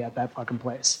of money at that fucking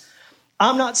place.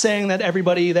 I'm not saying that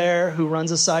everybody there who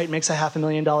runs a site makes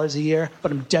 $500,000 a year,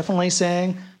 but I'm definitely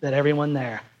saying that everyone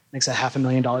there makes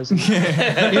 $500,000 a year.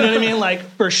 You know what I mean? Like,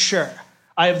 for sure.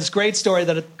 I have this great story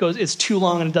that it's too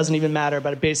long and it doesn't even matter,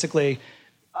 but it basically...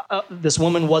 this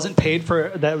woman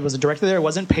that was a director there,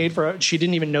 wasn't paid for, she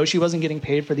didn't even know she wasn't getting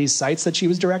paid for these sites that she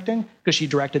was directing, because she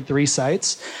directed 3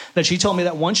 sites, that she told me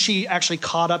that once she actually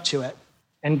caught up to it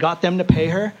and got them to pay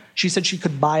her, she said she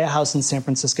could buy a house in San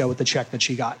Francisco with the check that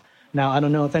she got. Now, I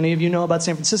don't know if any of you know about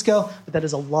San Francisco, but that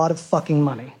is a lot of fucking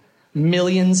money.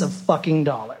 Millions of fucking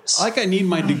dollars. I need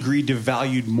my degree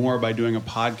devalued more by doing a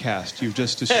podcast. You've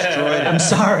just destroyed it. I'm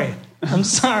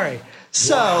sorry.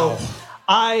 So... Wow.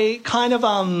 I kind of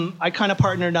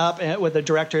partnered up with a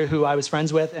director who I was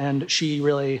friends with, and she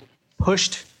really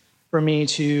pushed for me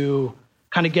to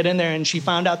kind of get in there, and she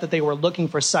found out that they were looking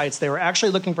for sites. They were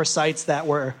actually looking for sites that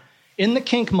were in the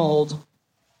kink mold,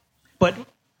 but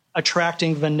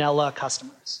attracting vanilla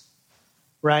customers,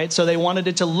 right? So they wanted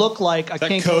it to look like a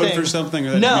kink code thing. For something?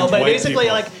 Or that no, but basically,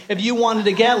 people? like if you wanted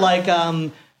to get like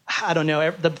I don't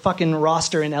know, the fucking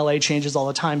roster in LA changes all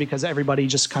the time because everybody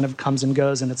just kind of comes and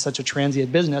goes and it's such a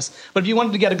transient business. But if you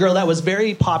wanted to get a girl that was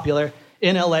very popular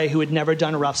in LA who had never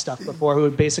done rough stuff before, who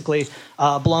would basically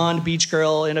a blonde beach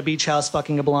girl in a beach house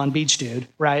fucking a blonde beach dude,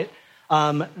 right?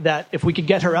 That if we could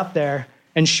get her up there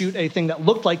and shoot a thing that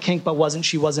looked like kink but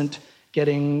she wasn't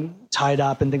getting tied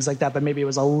up and things like that, but maybe it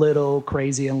was a little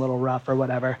crazy and a little rough or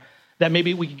whatever, that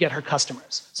maybe we could get her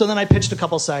customers. So then I pitched a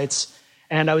couple sites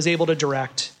and I was able to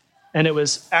direct. And it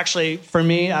was actually, for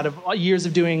me, out of years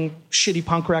of doing shitty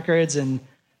punk records,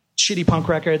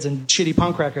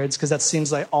 because that seems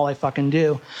like all I fucking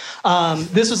do,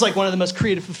 this was like one of the most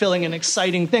creative, fulfilling, and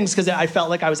exciting things, because I felt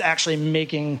like I was actually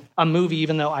making a movie,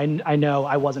 even though I know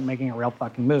I wasn't making a real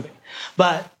fucking movie.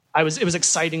 But it was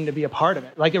exciting to be a part of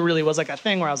it. Like, it really was like a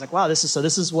thing where I was like, wow, this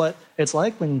is what it's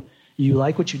like when you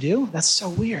like what you do? That's so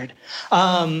weird.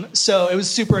 So it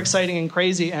was super exciting and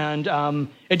crazy, and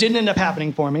it didn't end up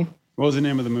happening for me. What was the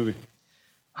name of the movie?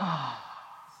 All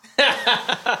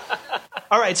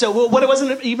right, so what it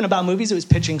wasn't even about movies, it was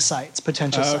pitching sites,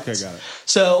 potential sites. Okay, got it.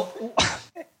 So,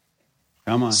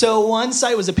 come on. So one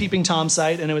site was a Peeping Tom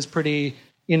site, and it was pretty,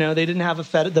 they didn't have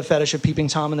the fetish of Peeping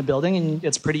Tom in the building, and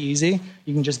it's pretty easy.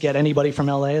 You can just get anybody from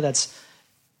LA that's,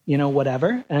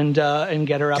 whatever, and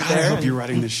get her up there. I hope you're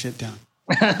writing this shit down.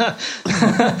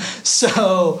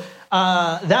 So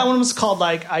that one was called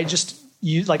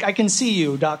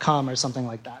icansseeyou.com or something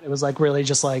like that. It was like really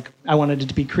just like, I wanted it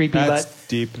to be creepy. That's but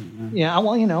deep. Yeah,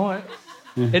 well,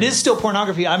 it is still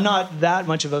pornography. I'm not that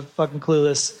much of a fucking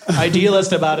clueless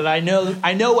idealist about it. I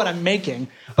know what I'm making,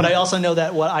 but I also know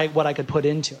that what I could put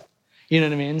into it. You know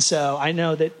what I mean? So I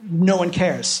know that no one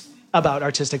cares about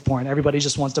artistic porn. Everybody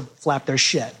just wants to flap their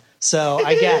shit. So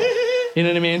I get it. You know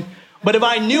what I mean? But if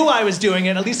I knew I was doing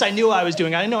it, at least I knew I was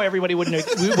doing it. I know everybody would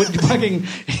fucking,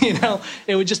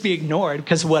 it would just be ignored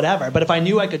because whatever. But if I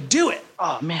knew I could do it,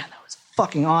 oh man, that was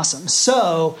fucking awesome.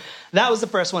 So that was the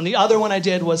first one. The other one I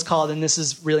did was called, and this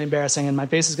is really embarrassing, and my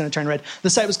face is going to turn red. The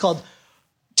site was called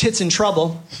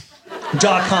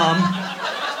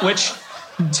titsintrouble.com, which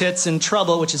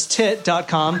titsintrouble, which is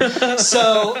tit.com.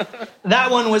 So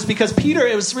that one was because Peter,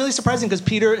 it was really surprising because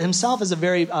Peter himself is a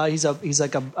very, he's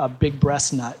like a big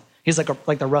breast nut. He's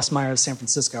like the Russ Meyer of San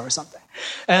Francisco or something.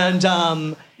 And,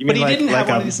 but he didn't have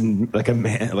one of these. Like a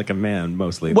man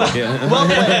mostly. Well,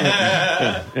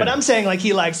 but I'm saying like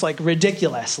he likes like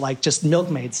ridiculous, like just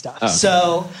milkmaid stuff. Oh, okay.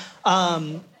 So,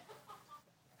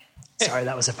 sorry,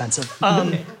 that was offensive.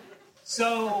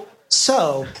 So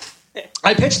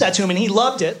I pitched that to him and he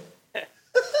loved it.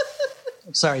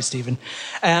 Sorry, Stephen.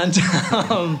 And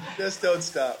just don't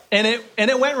stop. And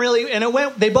it went really,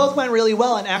 they both went really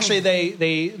well. And actually,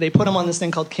 they put them on this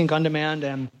thing called Kink on Demand,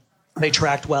 and they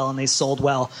tracked well and they sold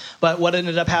well. But what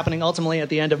ended up happening ultimately at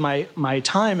the end of my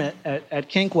time at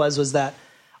Kink was that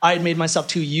I had made myself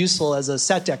too useful as a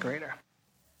set decorator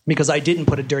because I didn't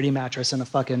put a dirty mattress in a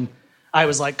fucking. I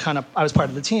was part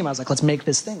of the team. I was like, let's make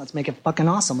this thing. Let's make it fucking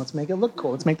awesome. Let's make it look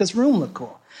cool. Let's make this room look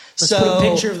cool. Let's put a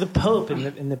picture of the Pope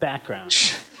in the background.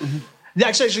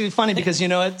 That's actually funny because,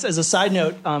 as a side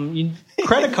note,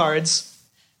 credit cards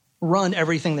run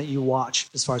everything that you watch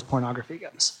as far as pornography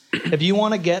goes. If you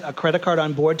want to get a credit card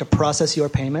on board to process your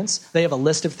payments, they have a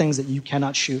list of things that you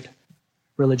cannot shoot.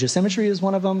 Religious imagery is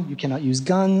one of them. You cannot use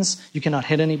guns. You cannot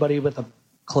hit anybody with a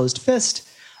closed fist.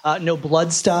 No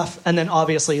blood stuff, and then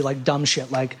obviously like dumb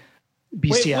shit like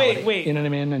bestiality. Wait. You know what I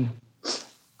mean? And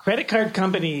credit card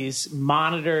companies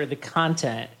monitor the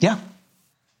content. Yeah.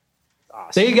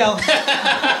 Awesome. There you go.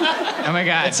 Oh my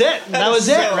God. That's it. That was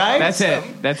it, right? That's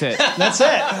it. That's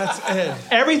it.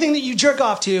 Everything that you jerk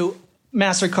off to,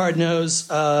 MasterCard knows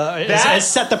has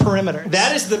set the perimeters.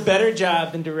 That is the better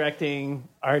job than directing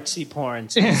artsy porn.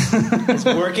 It's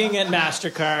working at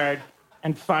MasterCard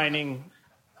and finding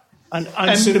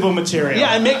unsuitable material.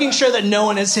 Yeah, and making sure that no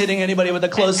one is hitting anybody with a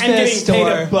closed fist. And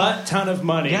getting paid a butt ton of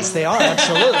money. Yes, they are,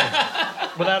 absolutely.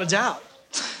 Without a doubt.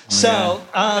 So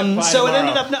it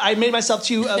ended up, I made myself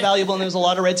too valuable, and there was a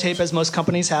lot of red tape, as most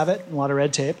companies have it, a lot of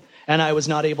red tape, and I was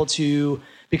not able to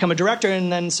become a director, and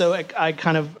then so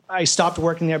I stopped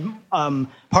working there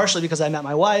partially because I met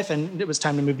my wife, and it was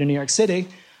time to move to New York City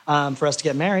for us to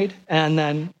get married, and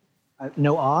then,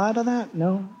 no awe out of that?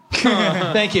 No?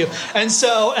 Thank you. And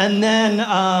then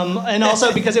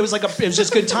also because it was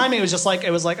just good timing. It was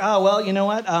like, oh, well, you know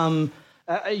what?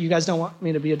 You guys don't want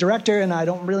me to be a director, and I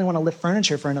don't really want to lift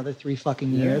furniture for another 3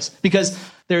 fucking years because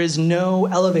there is no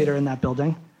elevator in that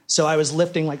building. So I was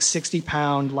lifting like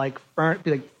 60-pound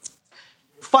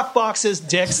fuck boxes,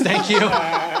 dicks. Thank you.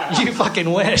 You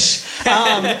fucking wish. So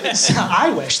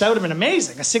I wish that would have been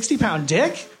amazing. A 60-pound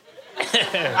dick.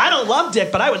 I don't love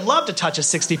dick, but I would love to touch a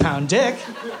 60-pound dick.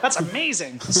 That's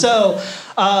amazing. So,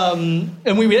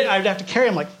 I'd have to carry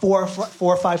him like 4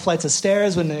 or 5 flights of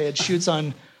stairs when they had shoots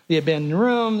on the abandoned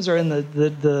rooms or in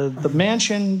the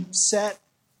mansion set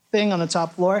thing on the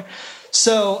top floor.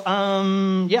 So,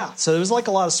 so it was like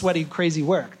a lot of sweaty, crazy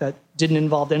work that didn't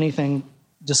involve anything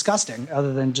disgusting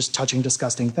other than just touching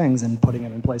disgusting things and putting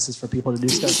them in places for people to do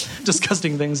stuff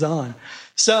disgusting things on.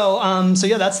 So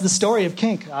that's the story of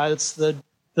Kink. It's the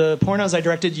pornos I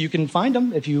directed. You can find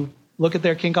them if you look at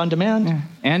their Kink on Demand. Yeah.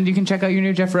 And you can check out your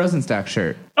new Jeff Rosenstock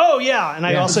shirt. Oh yeah, and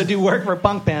I also do work for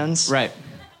punk bands. Right.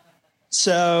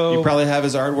 So you probably have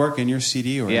his artwork in your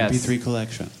CD or MP3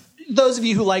 collection. Those of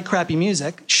you who like crappy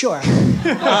music, sure.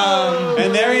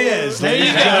 And there he is. There you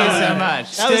go. Thank you so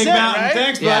much. That was it, right?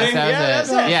 Thanks, buddy. Yes, that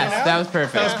was it. Yes, that was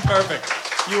perfect. That was perfect.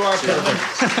 You are perfect.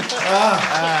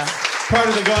 Part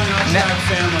of the Going Outside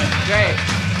family. Great.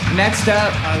 Next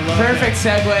up, perfect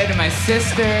segue to my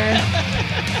sister.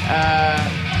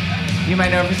 You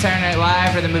might know her from Saturday Night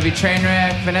Live or the movie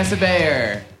Trainwreck, Vanessa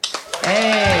Bayer.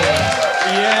 Hey.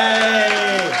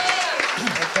 Yay.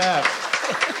 What's up?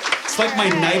 It's like my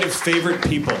night of favorite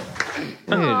people.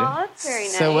 Dude. Aw, that's very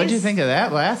nice. So what did you think of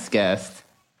that last guest?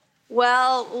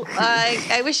 Well,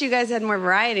 I wish you guys had more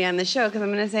variety on the show because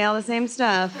I'm going to say all the same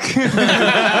stuff.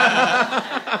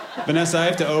 Vanessa, I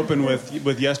have to open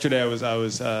with yesterday. I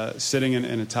was sitting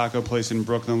in a taco place in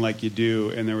Brooklyn like you do,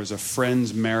 and there was a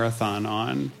Friends marathon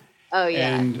on. Oh,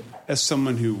 yeah. And as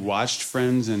someone who watched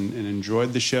Friends and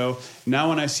enjoyed the show, now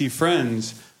when I see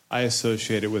Friends, I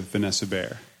associate it with Vanessa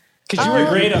Bayer. Because you were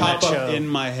great on that show. In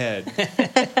my head.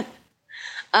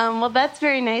 Well, that's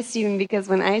very nice, Stephen, because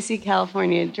when I see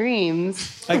California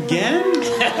Dreams... Again?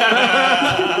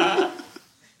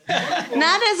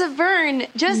 Not as a burn,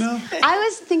 just... No. I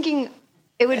was thinking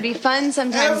it would be fun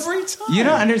sometimes. Every time. You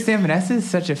don't understand. Vanessa is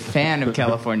such a fan of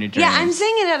California Dreams. Yeah, I'm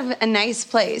saying it out of a nice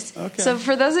place. Okay. So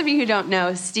for those of you who don't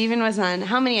know, Stephen was on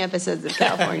how many episodes of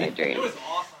California Dreams? It was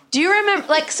awesome. Do you remember,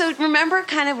 remember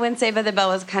kind of when Saved by the Bell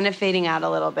was kind of fading out a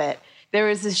little bit? There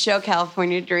was this show,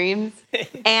 California Dreams,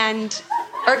 It's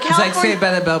like Saved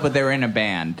by the Bell, but they were in a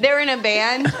band. They were in a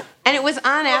band, and it was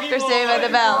on after Saved by the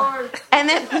Bell. And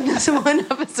then this one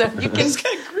episode, you can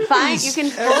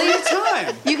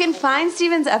find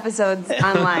Steven's episodes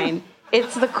online.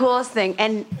 It's the coolest thing.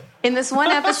 And in this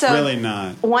one episode, it's really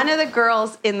not. One of the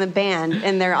girls in the band,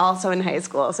 and they're also in high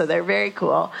school, so they're very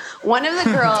cool. One of the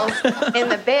girls in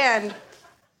the band,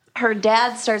 her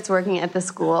dad starts working at the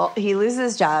school. He loses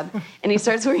his job, and he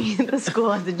starts working at the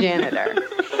school as a janitor.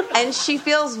 And she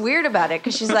feels weird about it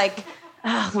because she's like,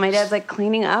 oh, my dad's like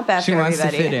cleaning up after everybody. She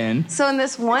wants to fit in. So in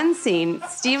this one scene,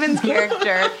 Steven's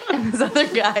character and this other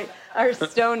guy are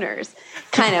stoners.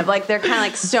 Kind of like they're kind of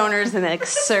like stoners and they like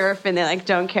surf and they like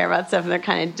don't care about stuff and they're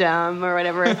kind of dumb or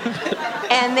whatever. And but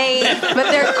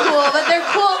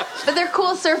they're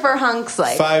cool surfer hunks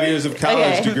like 5 years of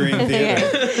college degree in theater.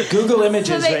 Okay. Google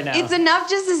images right now. It's enough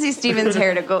just to see Steven's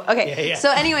hair to go. Okay. Yeah.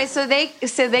 So anyway, so they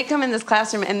come in this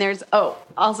classroom and there's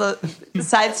also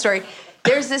side story.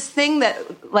 There's this thing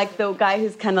that like the guy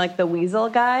who's kind of like the weasel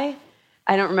guy.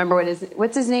 I don't remember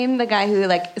what's his name. The guy who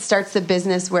like starts the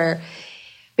business where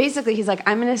basically he's like,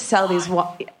 I'm going to sell these.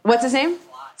 What's his name?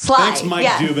 Sly. Thanks, Mike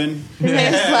Dubin. His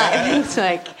name's Sly. Thanks,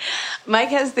 Mike. Mike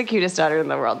has the cutest daughter in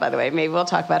the world, by the way. Maybe we'll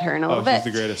talk about her in a little bit.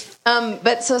 She's the greatest.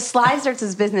 But so Sly starts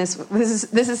his business.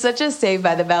 This is such a Saved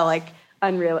by the Bell, like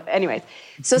unreal. Anyways,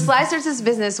 so Sly starts his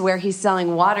business where he's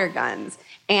selling water guns,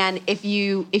 and if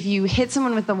you hit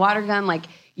someone with the water gun,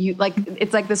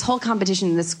 it's like this whole competition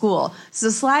in the school. So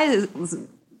Sly is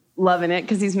loving it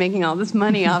because he's making all this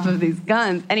money off of these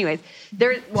guns. Anyways,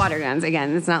 they're water guns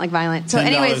again. It's not like violent. So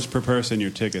 $10 per person, your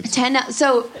tickets.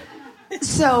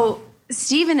 So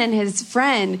Steven and his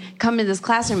friend come into this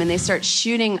classroom and they start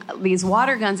shooting these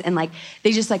water guns and like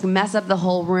they just like mess up the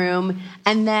whole room.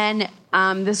 And then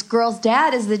this girl's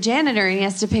dad is the janitor and he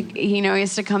has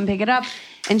to come pick it up.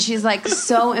 And she's like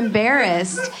so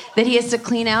embarrassed that he has to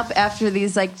clean up after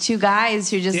these like two guys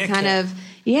who just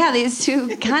these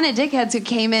two kind of dickheads who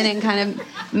came in and kind of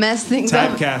messed things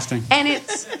up. Typecasting. And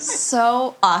it's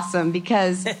so awesome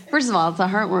because, first of all, it's a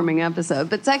heartwarming episode.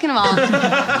 But second of all,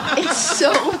 it's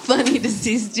so funny to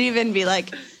see Steven be like,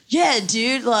 yeah,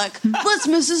 dude, like, let's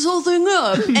mess this whole thing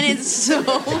up. And it's so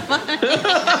funny.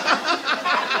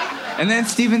 And then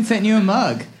Steven sent you a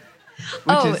mug.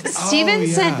 Steven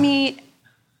sent me...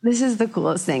 This is the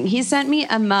coolest thing. He sent me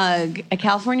a mug, a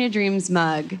California Dreams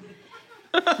mug,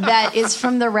 that is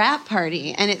from the rap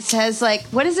party. And it says, like,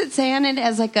 what does it say on it?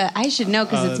 As like I should know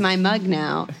because it's my mug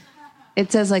now.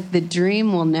 It says, like, the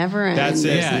dream will never end. That's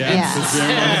it.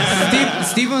 Yeah.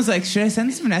 Steven was like, should I send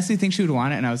this to Vanessa? You think she would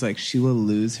want it? And I was like, she will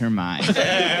lose her mind.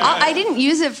 I didn't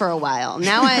use it for a while.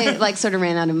 Now I, like, sort of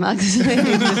ran out of mugs. But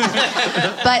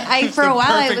for a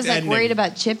while, I was, like, worried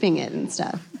about chipping it and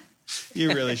stuff.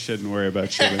 You really shouldn't worry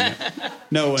about shipping it.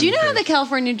 No one. Do you know cares. how the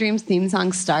California Dreams theme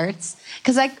song starts?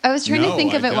 Because I was trying to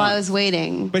think of it while I was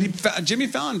waiting. But Jimmy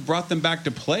Fallon brought them back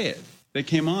to play it. They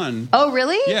came on. Oh,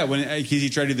 really? Yeah, when he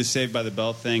tried to do the Saved by the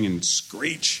Bell thing and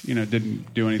Screech,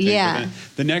 didn't do anything. Yeah.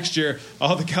 The next year,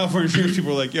 all the California Dreams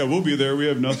people were like, yeah, we'll be there. We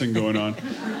have nothing going on.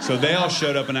 So they all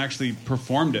showed up and actually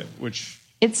performed it, which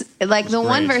it's like the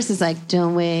one verse is like,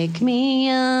 don't wake me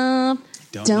up.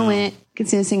 Don't wake.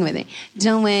 Sing with me.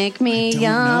 Don't wake me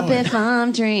up if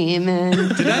I'm dreaming.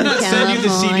 Did I not send you the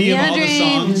CD of all the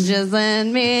songs? Just let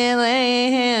me lay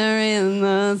here in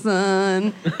the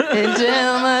sun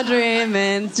until my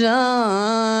dreaming's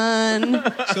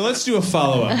done. So let's do a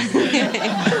follow-up.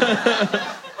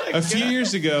 A few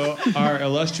years ago, our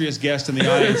illustrious guest in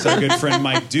the audience, our good friend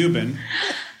Mike Dubin,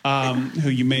 who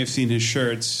you may have seen his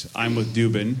shirts, I'm with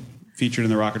Dubin, featured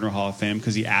in the Rock and Roll Hall of Fame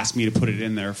because he asked me to put it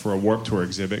in there for a Warped Tour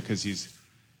exhibit because he's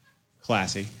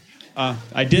classy.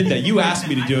 I did that. You asked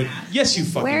me to do it. Yes, you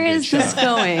fucking Where did. is this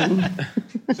going?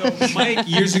 So Mike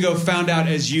years ago found out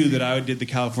as you that I did the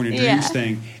California Dreams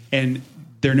thing, and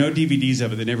there are no DVDs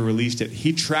of it. They never released it.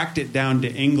 He tracked it down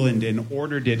to England and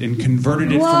ordered it and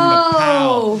converted it from the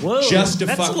PAL just to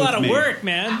fuck with me. That's a lot of work,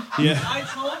 man. Yeah. I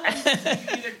told him to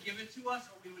either give it to us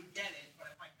or we would get it, but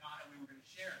if I got it, we were going to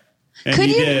share it. And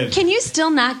he did. Can you still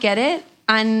not get it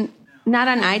on Not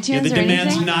on iTunes Yeah, the or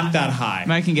demand's anything? not that high.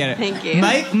 Mike can get it. Thank you.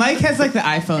 Mike has like the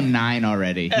iPhone 9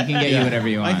 already. He can get you whatever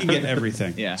you want. I can get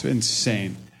everything. Yeah. It's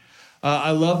insane.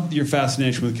 I love your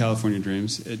fascination with California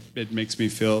Dreams. It makes me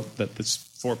feel that this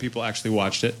 4 people actually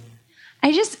watched it.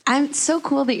 I'm so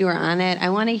cool that you were on it. I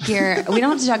want to hear, we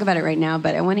don't have to talk about it right now,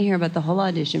 but I want to hear about the whole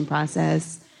audition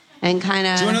process and kind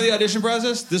of. Do you want to know the audition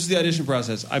process? This is the audition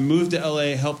process. I moved to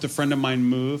LA, helped a friend of mine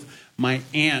move. My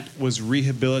aunt was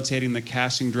rehabilitating the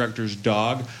casting director's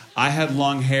dog. I had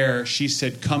long hair. She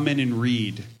said, come in and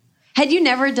read. Had you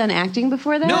never done acting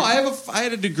before that? No, I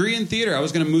had a degree in theater. I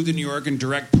was going to move to New York and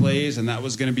direct plays, and that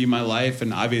was going to be my life,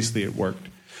 and obviously it worked.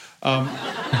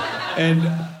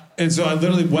 And so I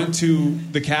literally went to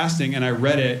the casting, and I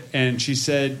read it, and she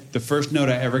said the first note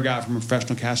I ever got from a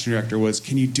professional casting director was,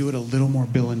 can you do it a little more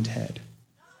Bill and Ted?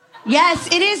 Yes,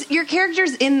 it is. Your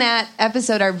characters in that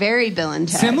episode are very Bill and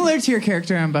Ted. Similar to your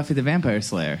character on Buffy the Vampire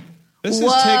Slayer. This is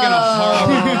taking a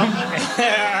horrible...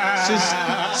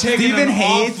 Stephen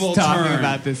hates talking turn.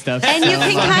 about this stuff. And you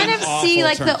can kind of see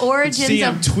like turn. the origins See,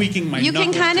 of. I'm tweaking my You can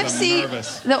knuckles kind of 'cause I'm see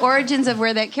nervous. the origins of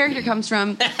where that character comes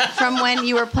from when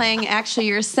you were playing actually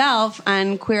yourself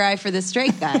on Queer Eye for the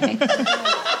Straight Guy.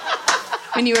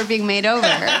 When you were being made over.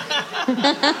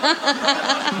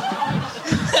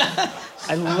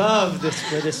 I love this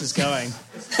where this is going.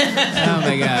 Oh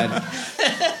my God.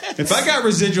 If I got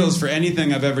residuals for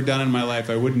anything I've ever done in my life,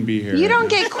 I wouldn't be here. You don't now.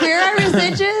 get Queer Eye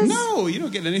residuals? No, you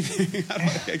don't get anything.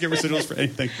 I get residuals for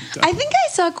anything. I think I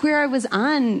saw Queer Eye was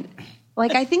on.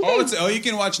 Like, I think you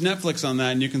can watch Netflix on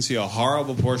that, and you can see a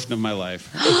horrible portion of my life.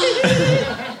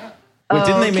 Wait,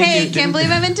 didn't they make you? Can't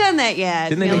believe I haven't done that yet.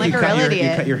 Didn't they Feeling make like a real you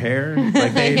idiot. cut your hair?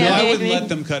 Like they, No, I wouldn't let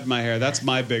them cut my hair. That's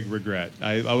my big regret.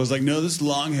 I was like, no, this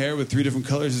long hair with 3 different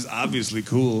colors is obviously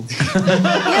cool.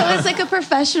 Yeah, it was like a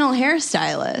professional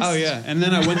hairstylist. Oh, yeah. And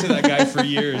then I went to that guy for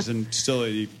years, and still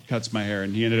he cuts my hair,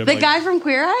 and he ended up The guy from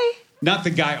Queer Eye? Not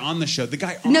the guy on the show. The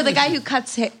guy on The guy who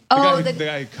cuts hair. the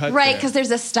guy who cut right, the- because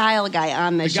there's a style guy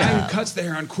on the The show. guy who cuts the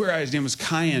hair on Queer Eye, his name was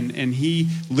Kyan, and he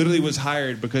literally was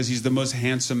hired because he's the most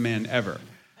handsome man ever.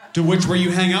 To which, where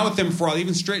you hang out with him for all,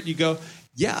 even straight, you go,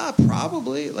 yeah,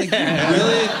 probably. Like,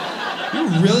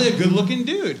 you're really a good-looking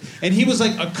dude. And he was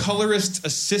like a colorist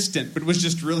assistant, but was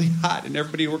just really hot. And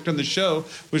everybody who worked on the show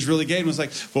was really gay and was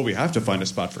like, well, we have to find a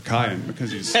spot for Kyan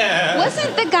because he's...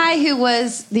 Wasn't the guy who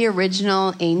was the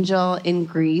original angel in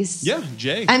Grease? Yeah,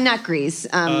 Jay. I'm not Grease.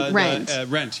 Rent.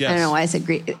 Rent, yes. I don't know why I said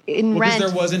Grease. In Well, 'cause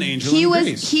Rent, there was an angel in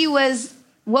Grease. He was.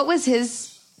 What was his?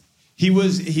 He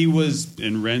was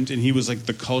in Rent, and he was like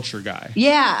the culture guy.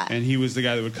 Yeah. And he was the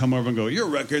guy that would come over and go, your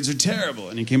records are terrible.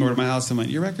 And he came over to my house and went,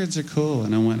 your records are cool.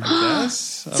 And I went, I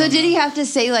guess. So did he have to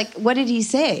say, like, what did he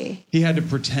say? He had to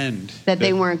pretend. That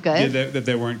they weren't good? Yeah, that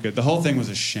they weren't good. The whole thing was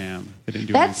a sham. They didn't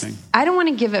do anything. I don't want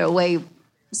to give it away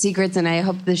secrets, and I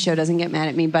hope the show doesn't get mad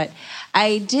at me, but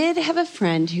I did have a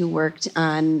friend who worked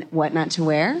on What Not to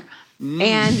Wear.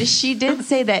 And she did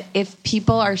say that if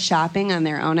people are shopping on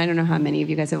their own, I don't know how many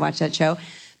of you guys have watched that show,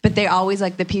 but they always,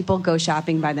 like, the people go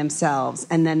shopping by themselves,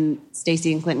 and then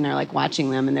Stacey and Clinton are, like,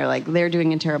 watching them, and they're like, they're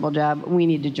doing a terrible job. We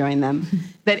need to join them.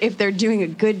 That if they're doing a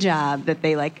good job, that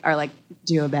they, like, are like,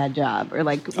 do a bad job, or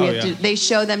like they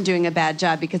show them doing a bad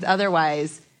job, because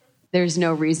otherwise there's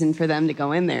no reason for them to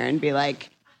go in there and be like,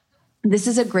 this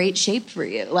is a great shape for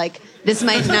you. Like, this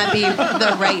might not be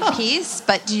the right piece,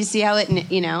 but do you see how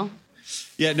it, you know?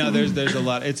 Yeah, no, there's a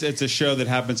lot. It's a show that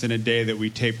happens in a day that we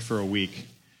taped for a week.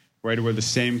 Right, I wear the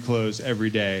same clothes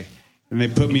every day. And they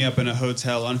put me up in a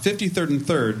hotel on 53rd and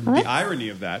 3rd. The irony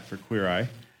of that for Queer Eye.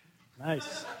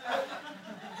 Nice.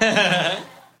 Again.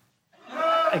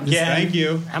 Thank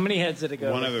you. How many heads did it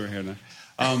go? One over here now.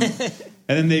 And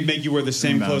then they make you wear the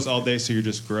same clothes all day, so you're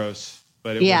just gross.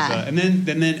 But it was, and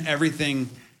then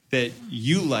everything that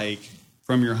you like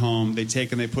from your home, they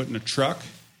take and they put in a truck.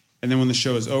 And then when the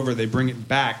show is over, they bring it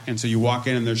back. And so you walk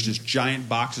in, and there's just giant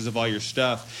boxes of all your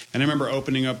stuff. And I remember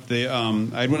opening up I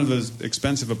had one of those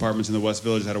expensive apartments in the West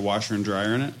Village that had a washer and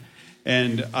dryer in it.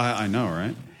 And I know,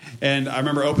 right? And I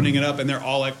remember opening it up, and they're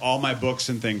all like, all my books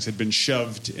and things had been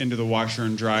shoved into the washer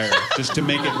and dryer just to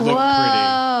make it look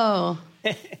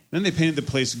pretty. Then they painted the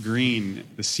place green,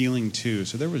 the ceiling too.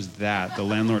 So there was that. The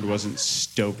landlord wasn't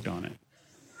stoked on it.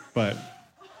 But,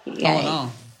 all in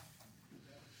all.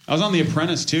 I was on The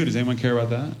Apprentice, too. Does anyone care about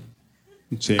that?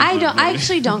 I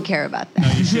actually don't care about that.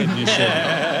 No, you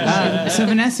should. So,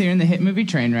 Vanessa, you're in the hit movie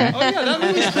Trainwreck. Oh, yeah, that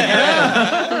movie's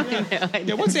pretty good.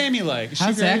 Yeah, what's Amy like? Is she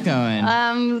How's great? that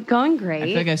going? Going I great.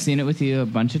 feel like I've seen it with you a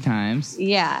bunch of times.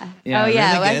 Yeah. Yeah, Oh,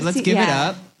 yeah. really good. Let's give it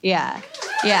up. Yeah.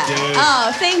 Yeah. Dude.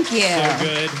 Oh, thank you. So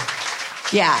good.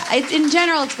 Yeah, in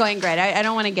general, it's going great. I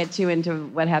don't want to get too into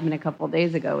what happened a couple of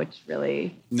days ago, which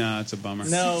really it's a bummer.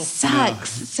 sucks. No.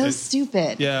 It's so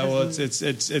stupid. Yeah, well,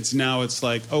 it's now it's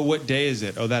like, oh, what day is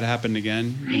it? Oh, that happened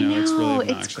again. I know, it's really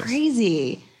obnoxious. it's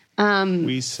crazy.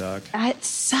 We suck. It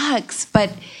sucks, but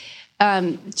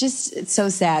just it's so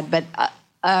sad. But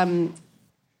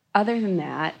other than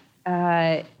that,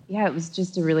 it was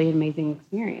just a really amazing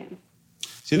experience.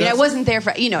 See, I wasn't there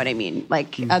for, you know what I mean?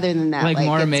 Like, other than that. Like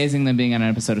more amazing than being on an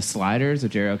episode of Sliders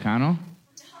with Jerry O'Connell?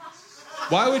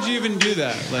 Why would you even do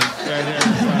that? Like, right here.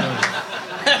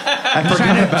 I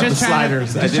forgot about the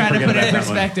Sliders. Just trying to put it in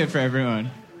perspective for everyone.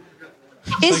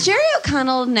 Is Jerry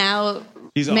O'Connell now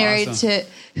married to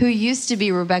who used to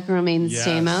be Rebecca Romaine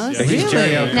Stamos? Yes. He's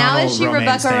Jerry O'Connell, now is she Romaine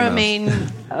Rebecca Stamos.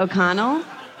 Romaine O'Connell?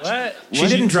 What? She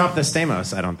didn't drop the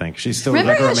Stamos, I don't think. She's still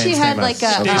Remember Rebecca how Romaine she had Stamos. like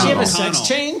a... Did she have a O'Connell. sex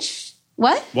change?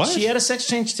 What? She had a sex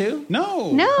change too?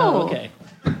 No. No. Oh, okay.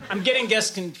 I'm getting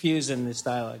guests confused in this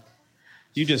dialogue.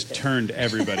 You just turned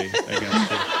everybody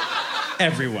against you.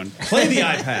 Everyone. Play the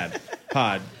iPad,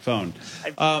 phone.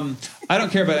 I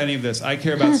don't care about any of this. I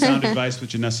care about Sound Advice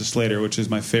with Janessa Slater, which is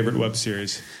my favorite web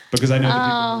series because I know the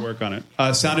people who work on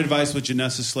it. Sound Advice with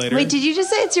Janessa Slater. Wait, did you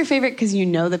just say it's your favorite because you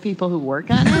know the people who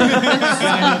work on it?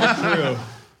 I know the crew.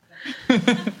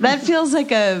 That feels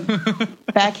like a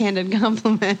backhanded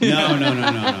compliment.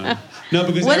 No. No,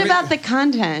 because what about the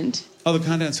content? Oh, the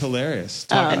content's hilarious.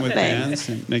 Talking with bands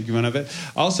and making fun of it.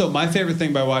 Also, my favorite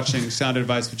thing by watching Sound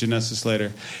Advice with Janessa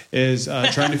Slater is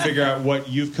trying to figure out what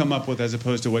you've come up with as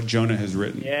opposed to what Jonah has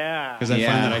written. Yeah. Because I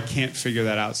find that I can't figure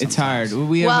that out sometimes. It's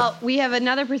hard. We have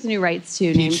another person who writes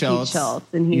too, Pete named Schultz. Pete Schultz.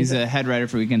 And he's a head writer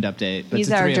for Weekend Update. But he's it's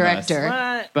the our three of us. director.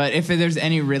 What? But if there's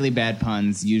any really bad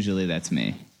puns, usually that's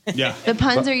me. Yeah. The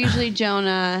puns are usually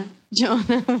Jonah.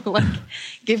 Jonah will like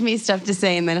give me stuff to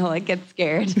say and then he'll like get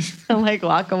scared. He'll like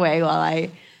walk away while I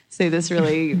say this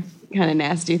really kind of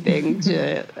nasty thing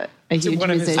to a huge one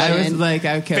of his musician. I was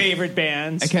like, favorite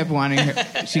bands. I kept wanting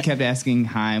her. She kept asking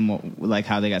Haim like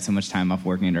how they got so much time off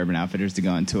working at Urban Outfitters to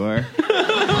go on tour.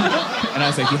 And I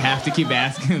was like, you have to keep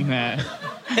asking that.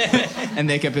 And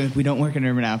they kept being like, we don't work in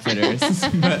Urban Outfitters.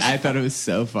 But I thought it was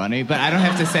so funny. But I don't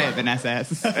have to say it. Vanessa has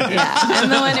to say it. Yeah, I'm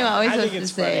the one who always has to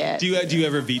say it. Do you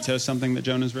ever veto something that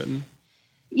Jonah's written?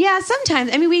 Yeah,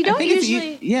 sometimes. I mean, we don't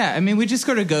usually. I mean, we just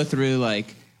sort of go through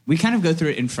like. We kind of go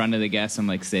through it in front of the guests and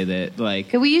like say that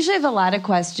like. We usually have a lot of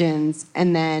questions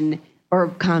and then or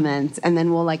comments, and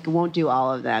then we'll like won't do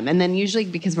all of them, and then usually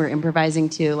because we're improvising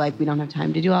too, like we don't have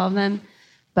time to do all of them.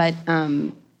 But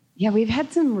yeah, we've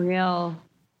had some real.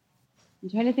 I'm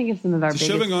trying to think of some of our biggest.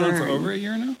 The show been going on for burns. over a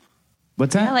year now?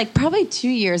 What's that? Yeah, like probably 2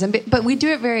 years. But we do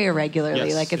it very irregularly.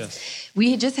 Yes, like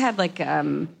we just had like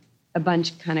a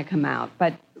bunch kind of come out,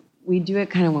 but we do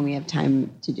it kind of when we have time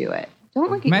to do it.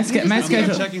 Don't look at my I'm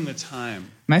schedule. checking the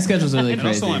time. My schedule's really And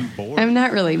crazy. also, I'm bored. I'm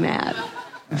not really mad.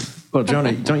 Well,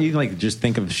 Jonah, don't you like just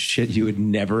think of shit you would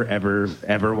never,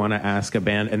 ever want to ask a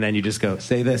band, and then you just go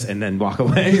say this and then walk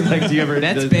away? Like, do you ever?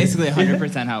 That's basically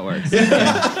 100% how it works.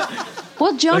 Yeah.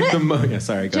 Well, Jonah. Like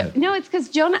sorry, go ahead. No, it's because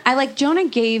Jonah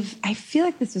gave. I feel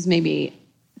like this was maybe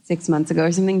 6 months ago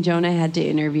or something. Jonah had to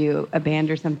interview a band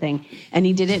or something, and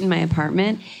he did it in my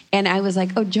apartment. And I was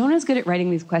like, oh, Jonah's good at writing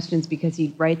these questions because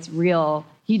he writes real.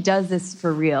 He does this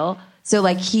for real. So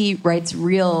like he writes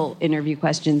real interview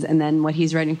questions, and then what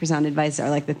he's writing for Sound Advice are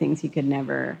like the things he could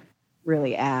never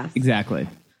really ask. Exactly.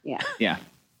 Yeah. Yeah.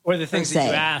 Or the things that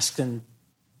you asked and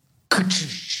they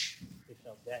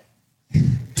felt dead.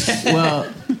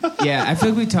 Well, yeah, I feel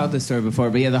like we told this story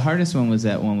before, but yeah, the hardest one was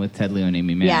that one with Ted Leo and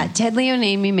Amy Mann. Yeah, Ted Leo and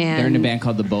Amy Mann. They're in a band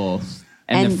called The Bulls,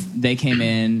 and they came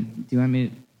in. Do you want me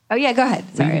to? Oh yeah, go ahead.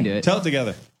 Sorry. We can do it. Tell it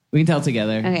together. We can tell it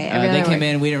together. Okay, they came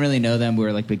in. We didn't really know them. We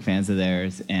were like big fans of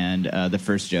theirs. And the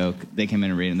first joke, they came in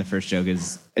and read, and the first joke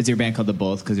is, "It's your band called The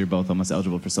Bulls because you're both almost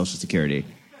eligible for Social Security."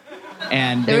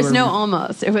 And there was no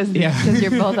almost. It was because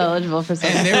you're both eligible for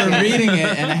Social And they Security. were reading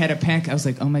it, and I had a panic. I was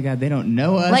like, "Oh my god, they don't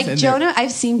know us!" Like and Jonah,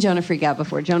 I've seen Jonah freak out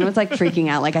before. Jonah was like freaking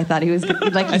out. Like I thought he was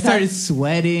like. I started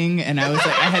sweating, and I was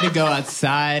like, I had to go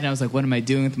outside, and I was like, "What am I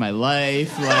doing with my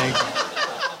life?" Like.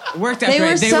 It worked out They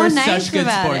great. were They so were nice such good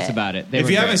about sports it. about it. If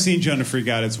you haven't seen Jonah freak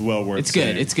out, it's well worth It's good.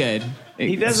 seeing. It's good.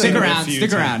 He does Stick it around. a few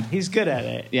Stick times. around. He's good at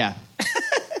it. Yeah.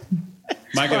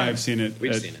 Mike and I have seen it.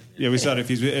 We've seen it. Yeah, we saw it.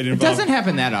 It It doesn't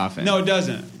happen that often. No, it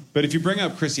doesn't. But if you bring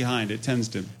up Chrissy Hind, it tends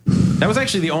to. That was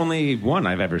actually the only one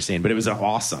I've ever seen, but it was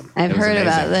awesome. I've It was heard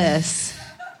about amazing. this.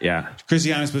 Yeah.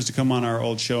 Chrissy Hind was supposed to come on our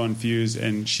old show on Fuse,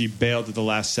 and she bailed at the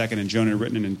last second, and Jonah had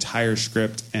written an entire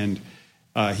script, and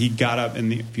he got up in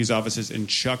his offices and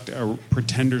chucked a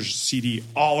Pretenders CD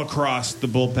all across the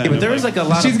bullpen. Yeah, but there was like a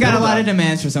lot. She's got a lot of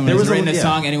demands for someone who's written a yeah.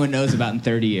 song anyone knows about in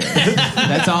 30 years.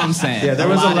 That's all I'm saying. Yeah, there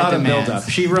was a lot of demands. build-up.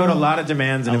 She wrote a lot of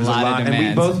demands, and it was a lot. And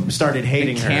we both started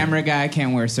hating the her. camera guy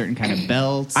can't wear a certain kind of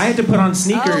belts. I had to put on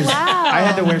sneakers. Oh, wow. I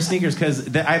had to wear sneakers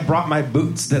because I brought my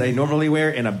boots that I normally wear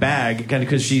in a bag, kind of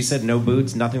because she said no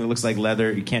boots, nothing that looks like leather.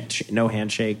 You can't, no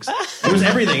handshakes. It was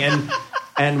everything,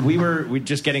 and we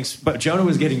just getting. But Jonah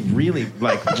was getting really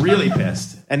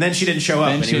pissed, and then she didn't show up.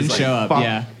 Then and she he was didn't like, show up. "Fuck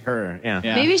Yeah. her. Yeah.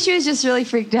 Maybe she was just really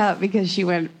freaked out because she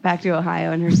went back to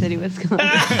Ohio and her city was gone.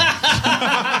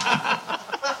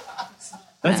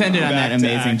 Let's end it on that Back to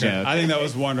amazing actor. joke. I think that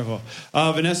was wonderful.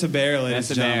 Vanessa Bayer,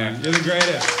 ladies and gentlemen. Bayer. You're the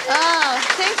greatest. Oh,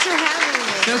 thanks for having me.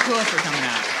 So cool for coming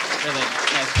out. Really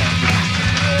nice stuff.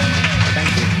 Thank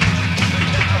you.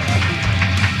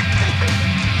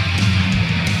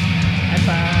 High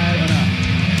five.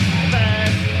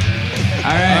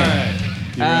 All right.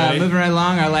 You ready? Moving right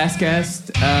along, our last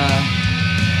guest. All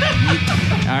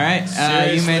right.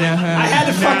 You may know her. I had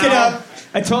to fuck it up.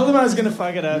 I told him I was going to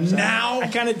fuck it up. So Now? I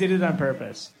kind of did it on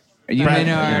purpose. You may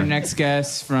know our next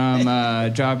guest from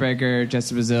Jawbreaker,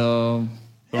 Just Brazil,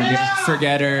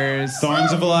 Forgetters,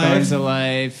 Thorns of Life. Thorns of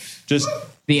Life, Just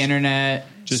the Internet.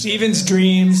 Steven's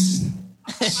Dreams.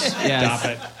 Yes. stop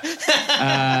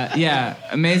it. Yeah,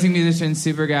 amazing musician,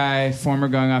 super guy, former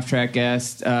Going Off Track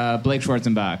guest, Blake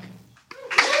Schwarzenbach.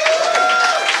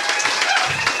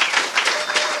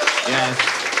 Yes.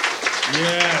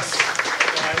 Yes.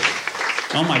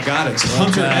 Oh my God, it's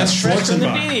Hunter S. Fresh from the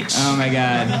Schwarzenbach. beach. Oh my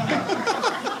God.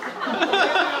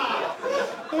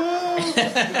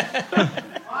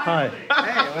 Hi.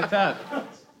 Hey, what's up?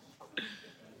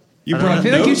 You I brought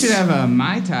feel like you notes? should have a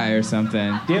Mai Tai or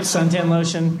something. Do you have suntan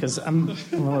lotion? Because I'm a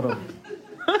little...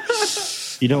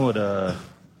 You know what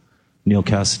Neil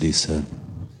Cassidy said?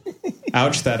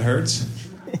 Ouch, that hurts.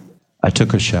 I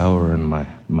took a shower and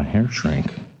my hair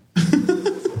shrank.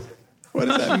 What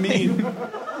does that mean?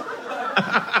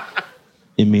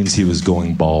 It means he was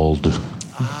going bald.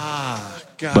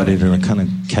 God. But in a kind of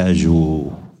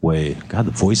casual way. God,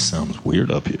 the voice sounds weird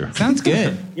up here. Sounds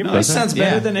good. Your voice sounds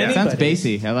better than Sounds anybody.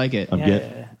 bassy. I like it.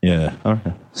 Yeah. All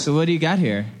right. So what do you got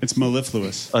here? It's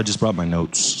mellifluous. I just brought my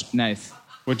notes. Nice.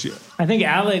 What you? I think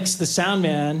Alex, the sound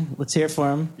man, let's hear it for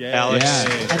him. Alex.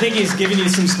 Yeah. I think he's giving you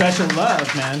some special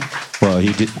love, man. Well,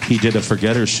 he did a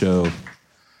Forgetters show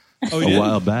Oh, a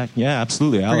while back. Yeah,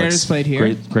 absolutely. Alex Forgetters played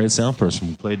here? Great sound person.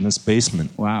 We played in this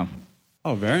basement. Wow.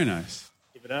 Oh, very nice.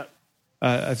 Give it up.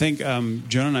 I think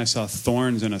Jonah and I saw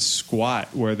Thorns in a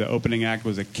squat where the opening act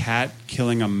was a cat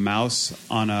killing a mouse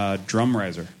on a drum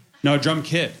riser. No, a drum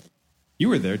kit. You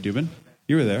were there, Dubin.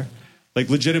 You were there. Like,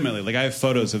 legitimately. Like, I have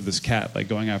photos of this cat, like,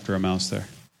 going after a mouse there.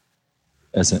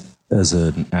 As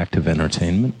an act of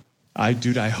entertainment? I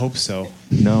hope so.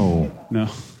 No.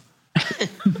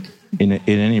 In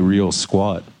any real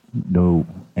squat, no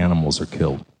animals are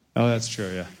killed. Oh, that's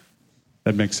true, yeah.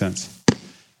 That makes sense.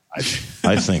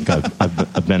 I think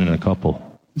I've been in a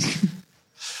couple.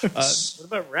 What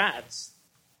about rats?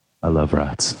 I love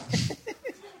rats.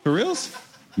 For reals?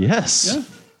 Yes. Yeah.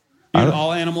 You're an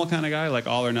all-animal kind of guy? Like,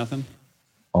 all or nothing?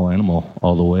 All animal,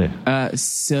 all the way.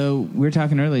 So we were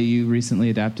talking earlier. You recently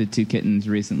adopted 2 kittens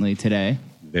today.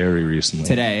 Very recently.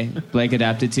 Today, Blake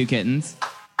adopted 2 kittens.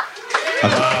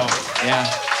 Wow. Yeah.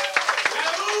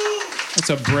 That's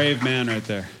a brave man right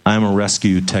there. I'm a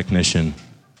rescue technician.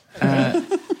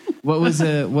 What was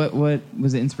the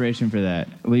inspiration for that?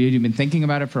 Well, you been thinking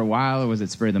about it for a while, or was it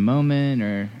spur of the moment,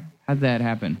 or how did that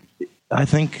happen? I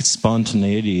think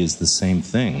spontaneity is the same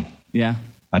thing. Yeah.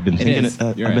 I've been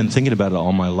thinking about it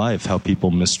all my life, how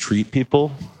people mistreat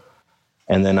people.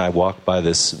 And then I walked by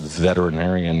this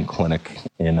veterinarian clinic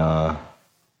in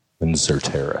Windsor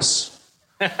Terrace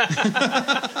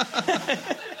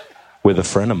with a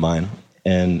friend of mine,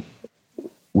 and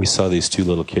we saw these 2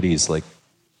 little kitties like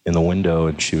in the window,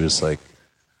 and she was like,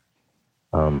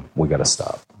 we got to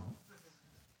stop.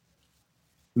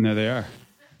 And there they are.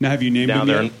 Now, have you named them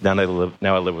yet? Now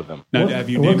I live with them. Now, have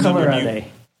you What named them? color Or are do you-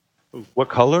 they? What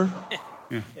color?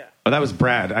 Oh, that was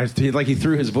Brad. He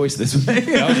threw his voice this way.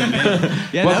 That was amazing.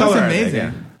 Yeah, What that was color are they? amazing.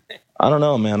 Yeah. I don't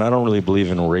know, man. I don't really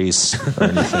believe in race or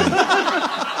anything.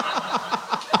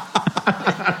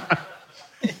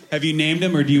 Have you named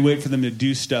them, or do you wait for them to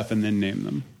do stuff and then name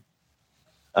them?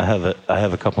 I have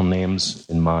a couple names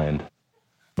in mind,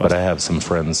 but I have some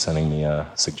friends sending me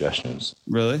suggestions.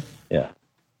 Really? Yeah.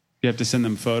 You have to send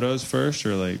them photos first,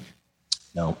 or like?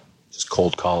 No, just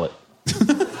cold call it.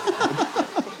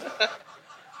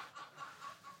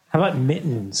 How about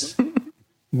mittens?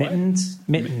 Mittens?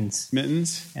 Mittens?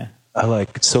 Yeah.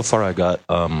 So far I got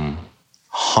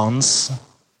Hans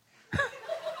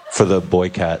for the boy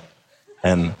cat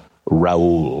and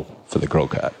Raoul for the girl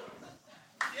cat.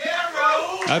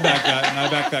 I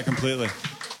back that completely.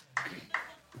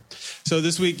 So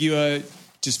this week you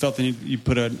just felt the need, you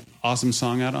put an awesome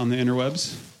song out on the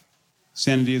interwebs.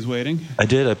 Sanity is Waiting. I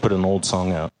did. I put an old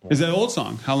song out. Is that an old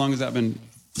song? How long has that been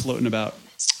floating about?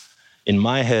 In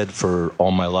my head for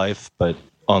all my life, but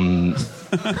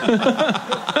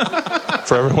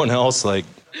for everyone else, like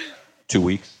 2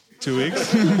 weeks. 2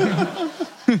 weeks?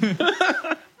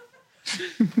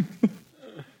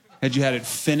 Had you had it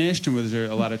finished, and was there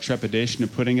a lot of trepidation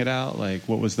of putting it out? Like,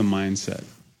 what was the mindset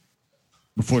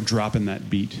before dropping that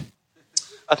beat?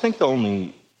 I think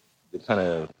the kind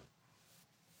of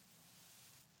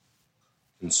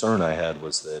concern I had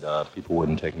was that people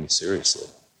wouldn't take me seriously.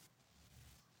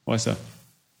 Why so?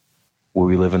 Well,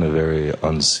 we live in a very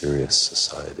unserious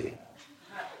society.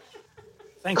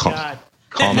 Thank God.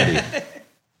 Comedy.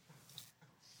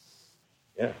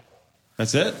 Yeah.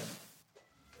 That's it?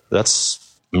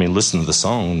 Listen to the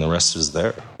song and the rest is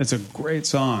there. It's a great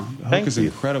song. The hook is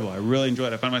incredible. I really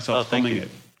enjoyed it. I find myself filming it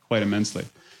quite immensely.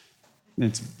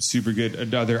 It's super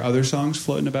good. Are there other songs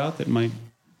floating about that might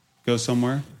go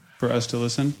somewhere for us to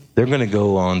listen? They're going to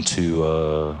go on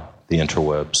to the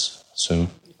interwebs soon.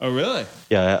 Oh, really?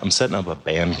 Yeah, I'm setting up a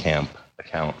Bandcamp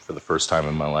account for the first time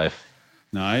in my life.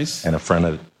 Nice. And a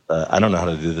friend, I don't know how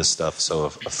to do this stuff, so a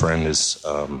friend is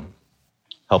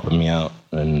helping me out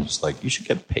and was like, you should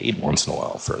get paid once in a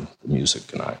while for the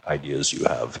music and ideas you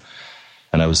have.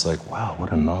 And I was like, wow,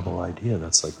 what a novel idea.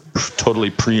 That's like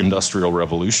totally pre-industrial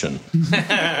revolution.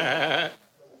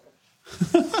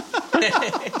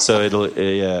 So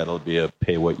it'll be a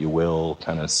pay what you will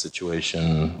kind of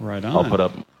situation. Right on. I'll put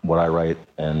up what I write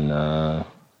and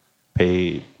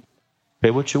pay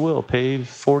what you will. Pay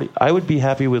 40. I would be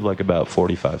happy with like about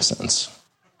 45 cents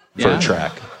for a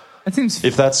track. That seems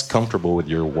if that's comfortable with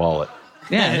your wallet.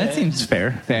 Yeah, that seems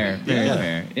fair. Very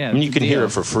fair. Yeah, I mean, you can hear it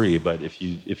for free, but if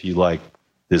you like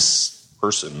this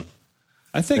person,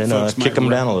 I think then folks kick them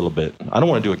down a little bit. I don't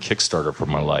want to do a Kickstarter for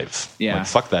my life. Yeah. Like,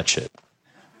 fuck that shit.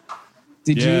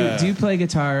 Do you play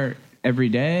guitar every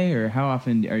day, or how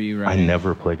often are you writing? I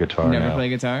never play guitar. You never play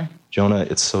guitar? Jonah,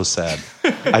 it's so sad.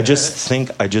 I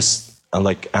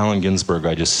like Allen Ginsberg,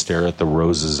 I just stare at the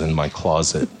roses in my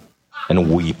closet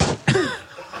and weep.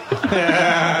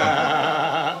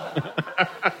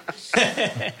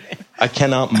 I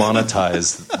cannot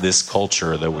monetize this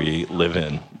culture that we live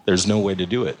in. There's no way to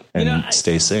do it and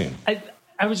stay sane.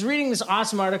 I was reading this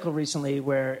awesome article recently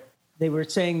where they were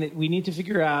saying that we need to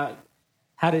figure out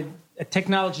a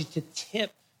technology to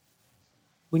tip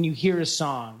when you hear a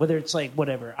song, whether it's like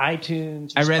whatever,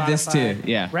 iTunes or I read Spotify, this too,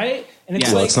 yeah. Right? And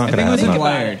it's it's not going to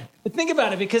happen. But think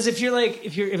about it, because if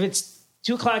it's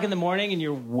 2:00 in the morning and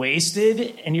you're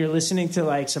wasted and you're listening to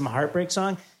like some heartbreak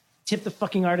song, tip the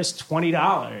fucking artist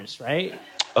 $20, right?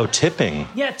 Oh, tipping.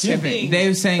 Yeah, tipping. They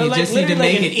were saying you just need to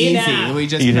make it easy. You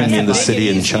didn't mean the city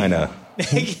in China.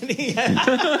 It's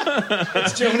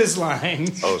Jonah's line.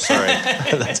 Oh, sorry.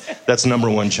 That's number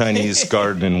one Chinese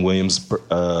garden in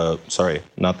sorry,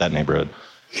 not that neighborhood.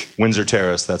 Windsor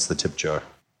Terrace, that's the tip jar.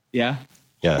 Yeah?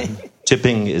 Yeah.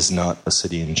 Tipping is not a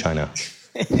city in China.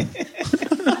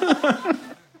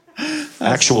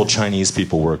 Actual Chinese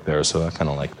people work there, so I kind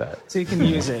of like that. So you can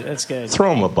use it. That's good. Throw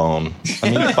them a bone.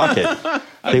 I mean, fuck it.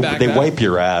 They wipe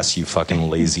your ass, you fucking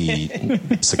lazy,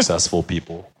 successful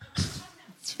people.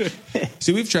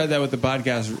 See, we've tried that with the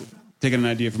podcast, taking an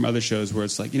idea from other shows where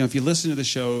it's like, if you listen to the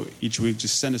show each week,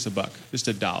 just send us $1, just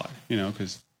 $1,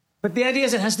 because. But the idea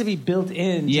is it has to be built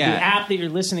in to the app that you're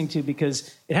listening to,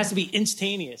 because it has to be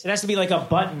instantaneous. It has to be like a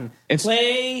button.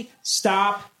 Play,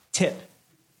 stop, tip.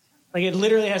 Like, it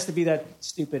literally has to be that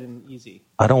stupid and easy.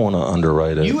 I don't want to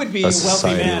underwrite it. You would be a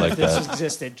wealthy man if this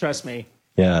existed, trust me.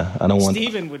 Yeah, I don't want.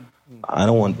 Steven would. I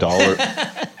don't want dollars.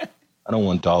 I don't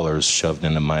want dollars shoved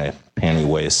into my panty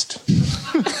waist.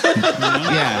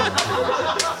 Yeah.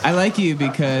 I like you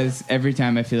because every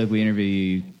time I feel like we interview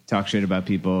you, talk shit about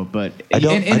people, but I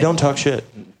don't talk shit.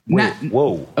 Wait,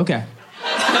 whoa. Okay.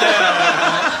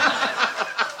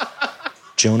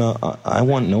 Jonah, I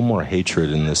want no more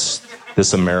hatred in this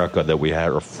America that we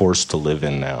are forced to live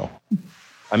in now.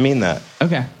 I mean that.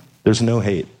 Okay. There's no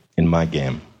hate in my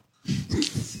game.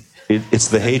 It's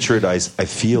the hatred I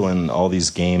feel in all these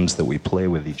games that we play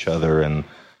with each other and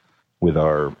with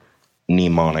our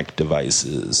mnemonic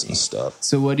devices and stuff.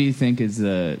 So what do you think is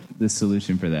the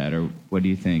solution for that, or what do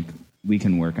you think we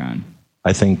can work on?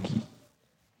 I think,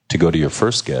 to go to your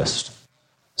first guest,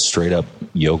 straight up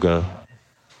yoga,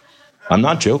 I'm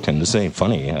not joking. This ain't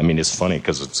funny. I mean, it's funny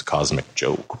because it's a cosmic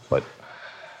joke, but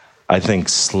I think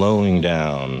slowing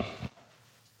down,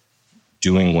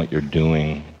 doing what you're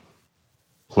doing,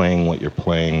 playing what you're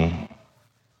playing,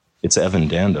 it's Evan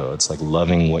Dando. It's like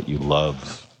loving what you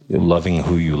love, loving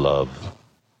who you love,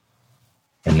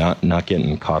 and not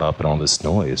getting caught up in all this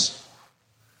noise.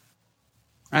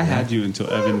 I had you until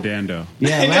Evan Dando.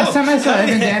 Yeah, last time I saw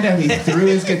Evan Dando, he threw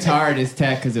his guitar at his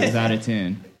tech because it was out of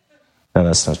tune. No,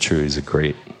 that's not true. He's a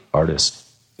great artist.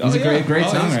 He's a great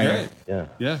songwriter.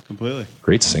 Yeah, completely.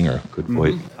 Great singer. Good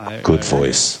voice. Good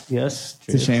voice. Yes.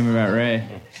 It's a shame about Ray.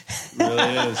 It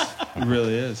really is. It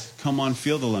really is. Come on,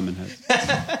 feel the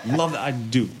Lemonhead. Love that. I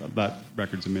do. That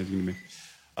record's amazing to me.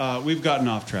 We've gotten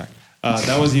off track.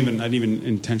 That was I didn't even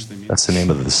intentionally mean. That's the name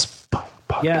of this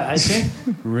podcast. Yeah, I think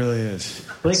it really is.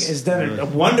 Blake has done a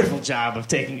wonderful job of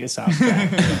taking us off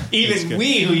track. Even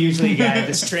we, who usually guide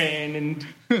this train in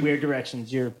weird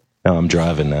directions, No, I'm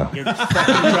driving now. You're fucking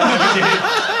driving, dude.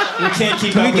 We can't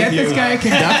keep Can up we get with you. this guy a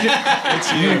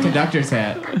conductor? You need a conductor's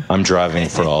hat. I'm driving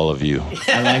for all of you.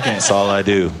 I like it. That's all I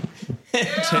do. Take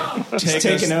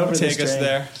us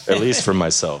there. At least for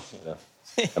myself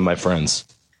and my friends.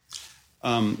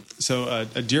 So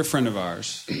a dear friend of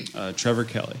ours, Trevor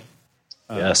Kelly.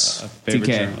 Yes. A favorite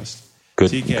TK. journalist.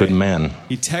 Good man.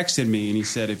 He texted me and he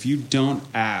said, if you don't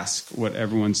ask what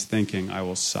everyone's thinking, I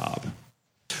will sob.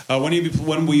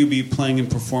 When will you be playing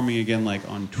and performing again, like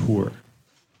on tour?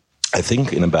 I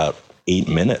think in about 8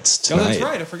 minutes tonight. Oh, that's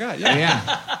right. I forgot. Yeah.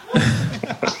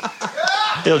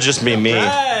 It'll just be me.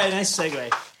 Nice segue.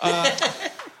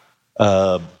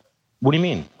 What do you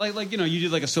mean? Like you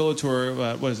did like a solo tour.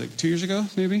 What is it? 2 years ago,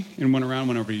 maybe, and went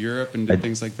over to Europe and did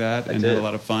things like that, and had a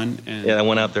lot of fun. And I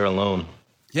went out there alone.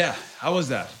 Yeah, how was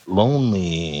that?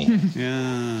 Lonely.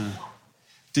 Yeah.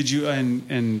 Did you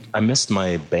and I missed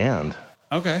my band.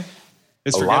 Okay.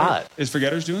 Is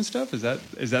Forgetters doing stuff? Is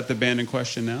that the band in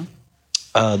question now?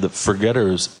 The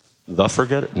Forgetters.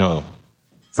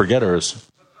 Forgetters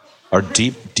are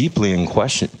deeply in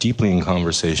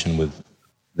conversation with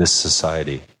this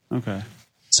society. Okay.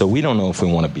 So we don't know if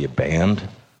we want to be a band.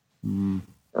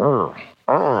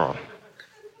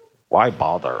 Why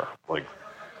bother? Like,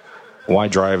 why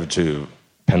drive to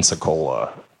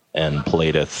Pensacola and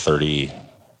play to 30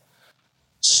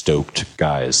 stoked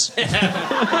guys? It's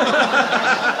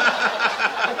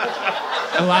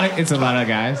a lot of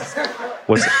guys.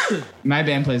 My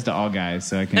band plays to all guys,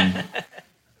 so I can.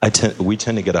 We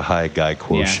tend to get a high guy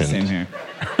quotient. Yeah, same here.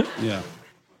 Yeah.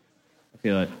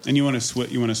 Feel it. And you want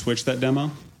to switch that demo?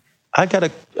 I got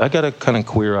a kind of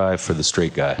queer eye for the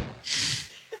straight guy.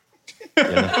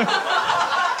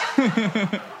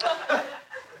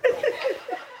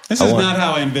 This is not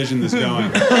how I envisioned this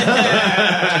going.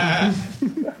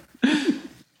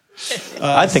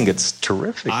 I think it's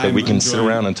terrific that we can sit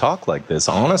around and talk like this,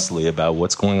 honestly, about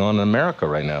what's going on in America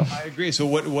right now. I agree. So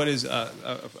what is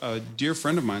a dear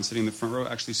friend of mine sitting in the front row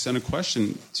actually sent a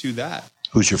question to that.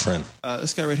 Who's your friend?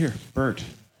 This guy right here, Bert.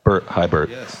 Bert. Hi, Bert.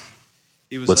 Yes.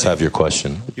 Let's have your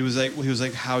question. He was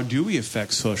like, how do we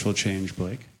affect social change,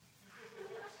 Blake?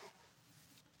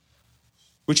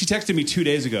 Which he texted me 2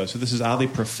 days ago, so this is oddly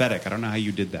prophetic. I don't know how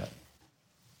you did that.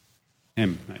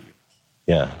 Him, not you.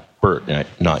 Yeah, Bert,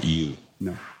 not you.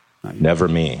 No, not you. Never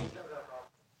me.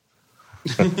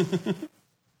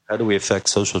 How do we affect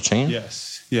social change?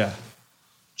 Yes. Yeah.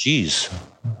 Jeez.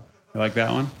 You like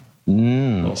that one? A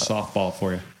little softball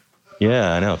for you.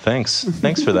 Yeah, I know. Thanks.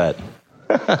 Thanks for that.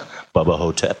 Bubba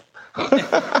Hotep.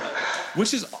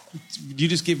 Which is, you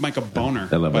just gave Mike a boner.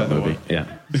 I love that movie. Yeah.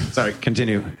 Sorry,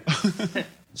 continue.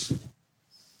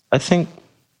 I think,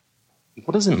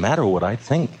 what does it matter what I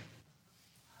think?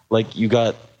 Like, you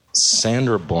got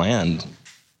Sandra Bland,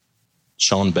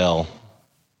 Sean Bell,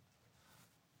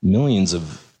 hundreds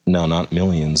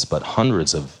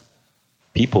of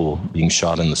people being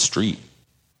shot in the street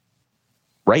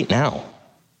right now.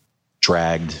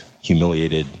 Dragged,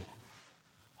 humiliated,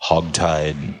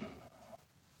 hogtied.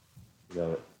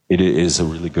 It is a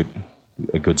really good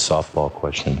softball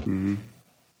question. Mm-hmm.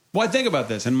 Well, I think about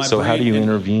this, and how do you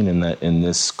intervene in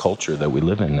this culture that we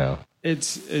live in now? It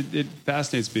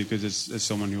fascinates me because as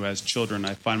someone who has children,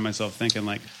 I find myself thinking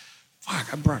like,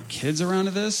 fuck, I brought kids around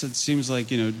to this. It seems like,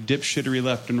 dipshittery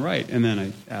left and right. And then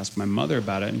I asked my mother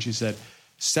about it, and she said,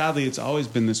 sadly, it's always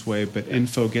been this way, but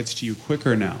info gets to you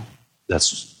quicker now. I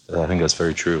think that's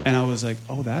very true. And I was like,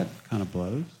 oh, that kind of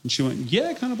blows. And she went, yeah,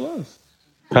 it kind of blows.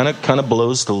 Kind of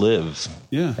blows to live.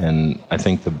 Yeah. And I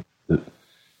think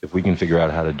if we can figure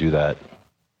out how to do that.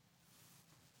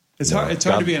 It's hard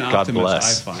to be an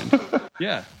optimist, I find.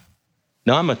 Yeah.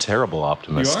 No, I'm a terrible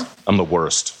optimist. You are? I'm the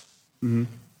worst. Mm-hmm.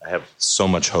 I have so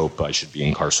much hope I should be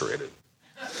incarcerated.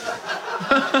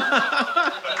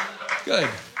 Good.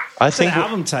 I think an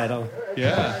album title.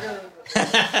 Yeah.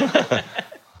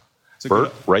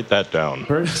 Bert, write that down.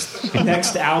 Bert's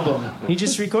next album. He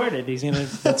just recorded.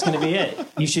 That's gonna be it.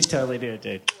 You should totally do it,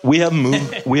 dude. We have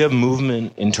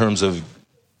movement in terms of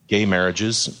gay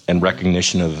marriages and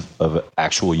recognition of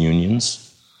actual unions.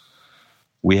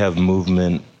 We have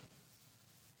movement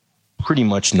pretty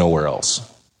much nowhere else.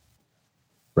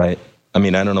 Right? I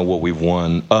mean, I don't know what we've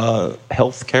won.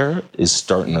 Healthcare is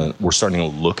we're starting to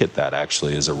look at that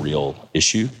actually as a real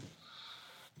issue.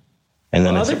 And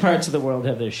then other parts of the world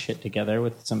have their shit together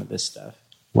with some of this stuff.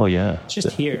 Well, yeah. It's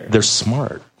just here. They're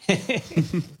smart.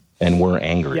 And we're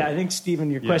angry. Yeah, I think, Stephen,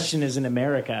 your question is in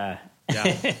America.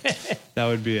 Yeah, that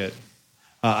would be it.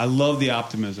 I love the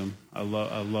optimism. I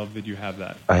love that you have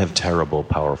that. I have terrible,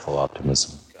 powerful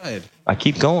optimism. Good. I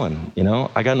keep going,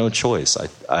 I got no choice.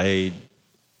 I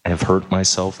have hurt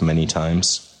myself many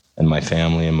times, and my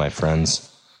family and my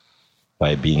friends,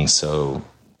 by being so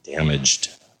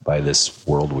damaged by this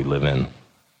world we live in.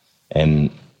 And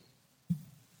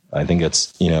I think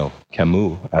it's,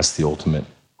 Camus asked the ultimate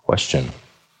question.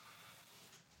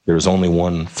 There's only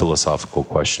one philosophical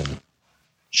question.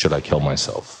 Should I kill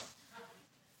myself?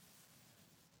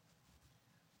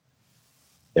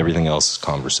 Everything else is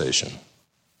conversation.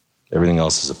 Everything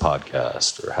else is a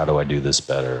podcast, or how do I do this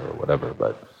better, or whatever.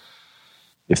 But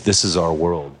if this is our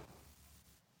world,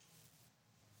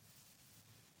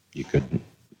 you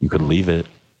could leave it.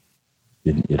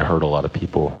 It hurt a lot of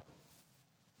people,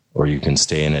 or you can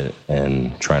stay in it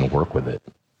and try and work with it.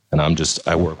 And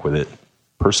I work with it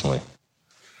personally,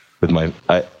 with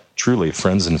truly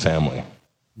friends and family.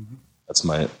 Mm-hmm.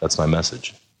 That's my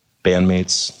message.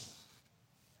 Bandmates,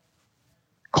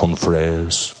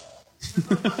 confrères.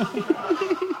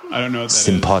 I don't know what that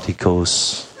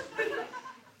Simpaticos.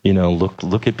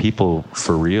 Look at people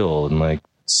for real and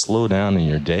slow down in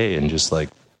your day and just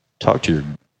talk to your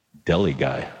deli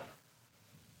guy.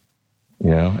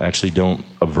 Actually don't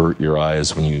avert your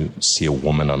eyes when you see a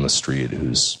woman on the street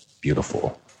who's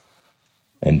beautiful.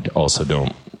 And also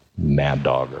don't mad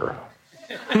dog her.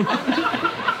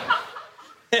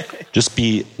 Just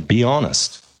be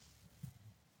honest.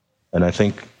 And I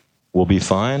think we'll be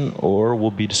fine or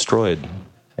we'll be destroyed.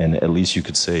 And at least you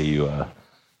could say you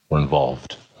were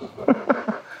involved.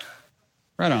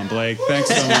 Right on, Blake. Thanks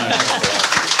so much.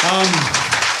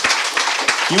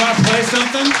 You want to play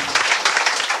something?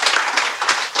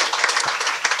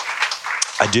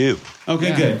 I do.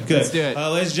 Okay, good. Let's do it.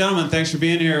 Ladies and gentlemen, thanks for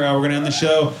being here. We're going to end the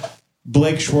show.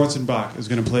 Blake Schwarzenbach is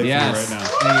going to play for you right now.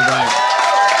 Thank you, Blake.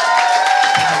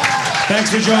 Thanks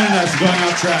for joining us. Going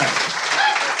Off Track.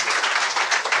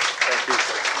 Thank you.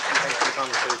 Thanks for the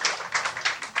conversation.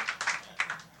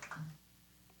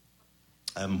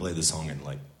 I haven't played this song in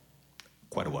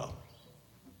quite a while.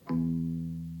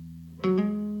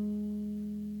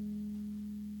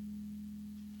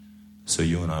 So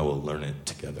you and I will learn it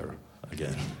together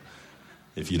again,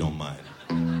 if you don't mind.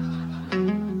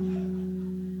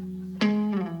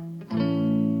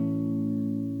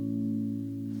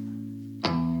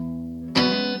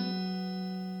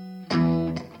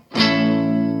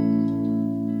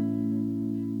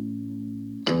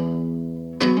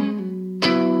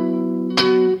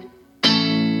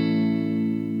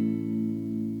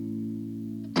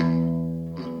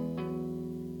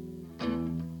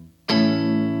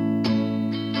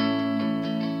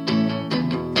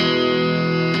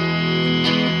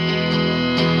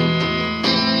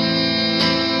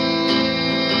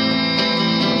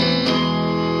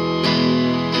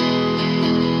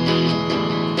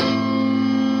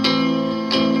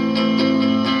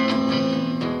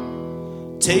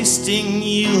 Tasting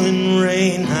you in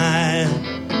rain, I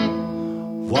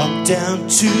walk down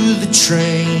to the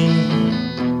train,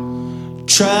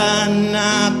 try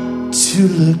not to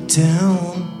look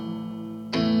down.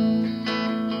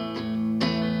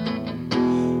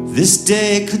 This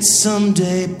day could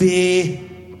someday be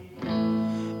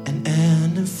an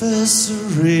anniversary.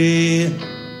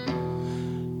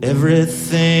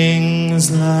 Everything's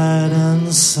light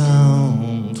and sound.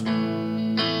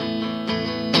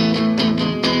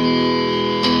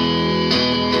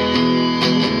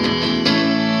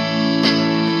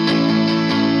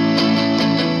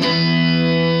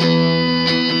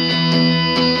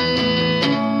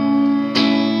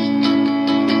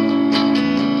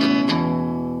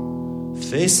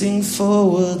 Facing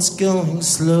forwards, going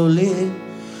slowly.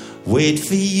 Wait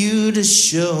for you to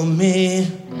show me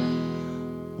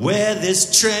where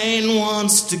this train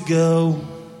wants to go.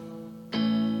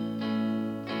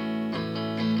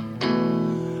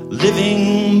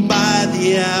 Living by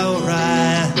the hour,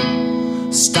 I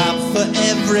for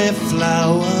every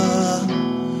flower.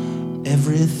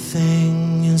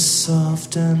 Everything is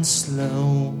soft and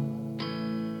slow.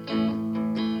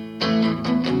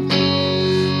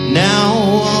 Now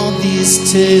all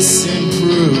these tastes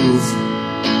improve.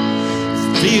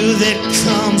 The view that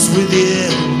comes with you.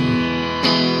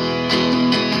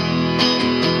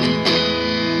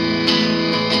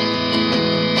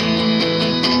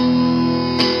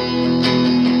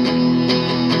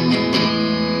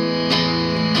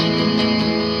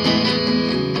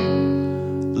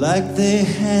 Like they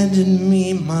handed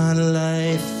me my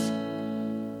life.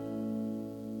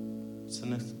 What's the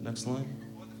next line?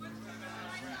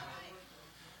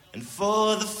 And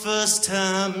for the first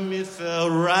time it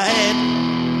felt right.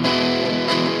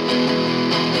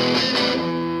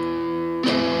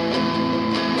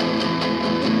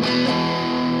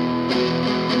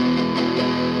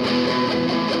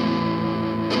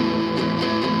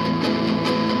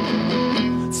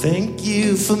 Thank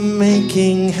you for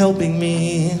helping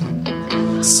me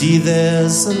see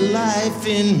there's a life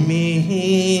in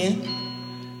me.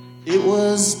 It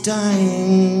was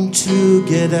dying to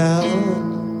get out.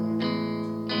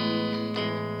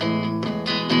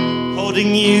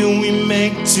 Holding you, we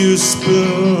make 2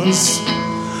 spoons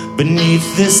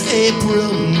beneath this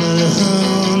April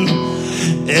moon.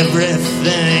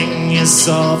 Everything is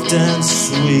soft and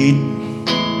sweet.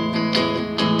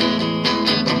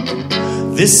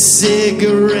 This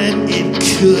cigarette, it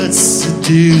could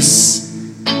seduce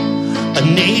a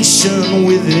nation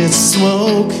with its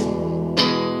smoke.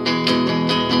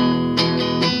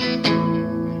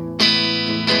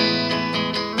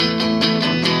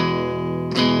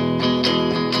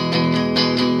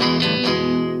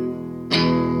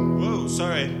 Whoa,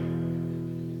 sorry.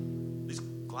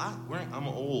 I'm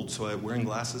old, so wearing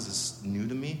glasses is new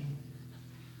to me.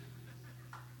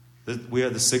 We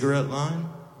had the cigarette line.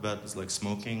 About like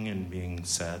smoking and being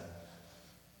sad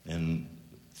and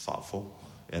thoughtful,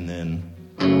 and then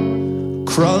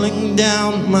crawling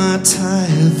down my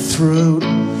tired throat,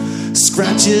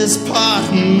 scratches part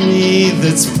of me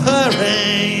that's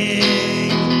purring,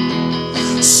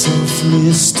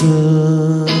 softly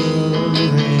stirring.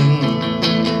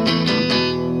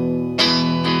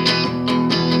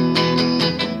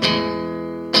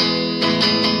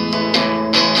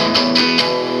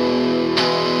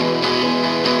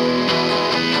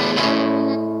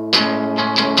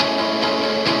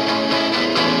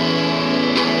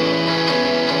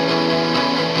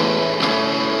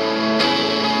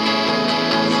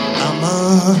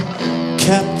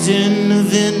 Captain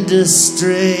of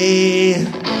industry,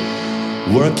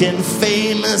 working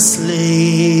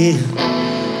famously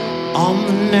on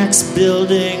the next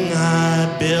building I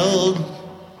build.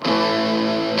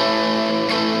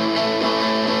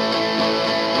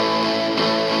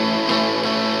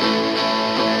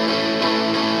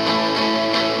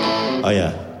 Oh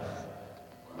yeah.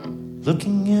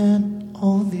 Looking at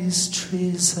all these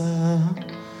trees, I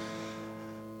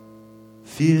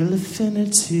feel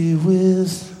affinity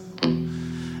with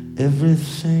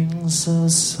everything so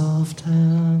soft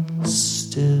and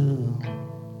still.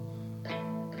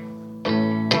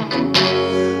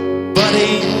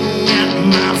 Budding at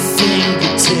my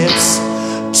fingertips,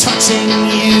 touching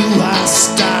you, I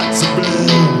start to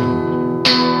bloom.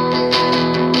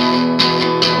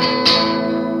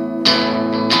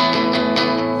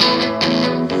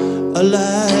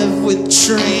 Alive with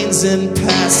trains and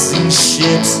passing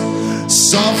ships,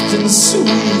 soft and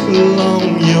sweet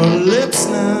along your lips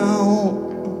now.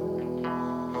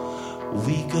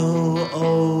 We go,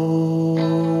 oh,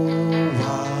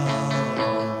 wow.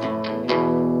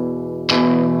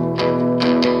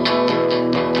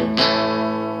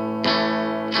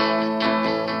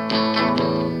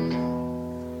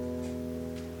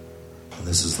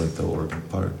 This is like the organ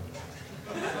part,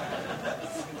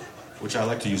 which I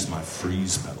like to use my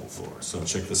freeze pedal for. So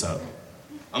check this out.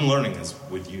 I'm learning this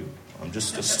with you.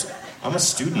 I'm a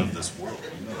student of this world.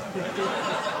 You know that.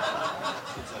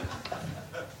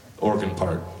 Organ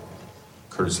part,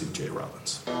 courtesy of J.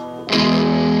 Robbins.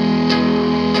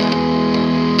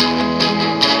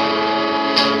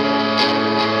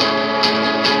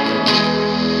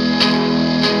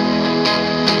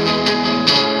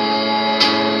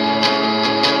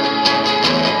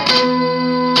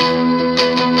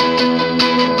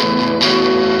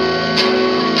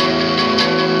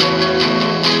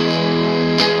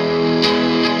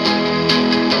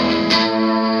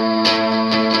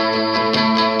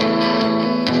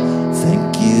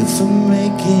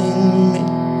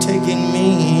 Taking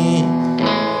me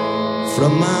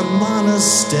from my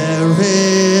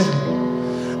monastery.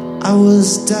 I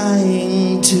was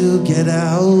dying to get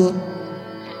out.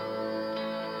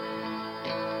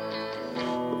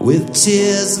 with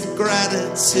tears of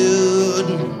gratitude.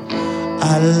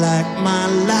 I like my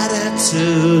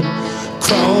latitude.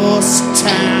 Cross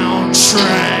town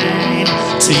train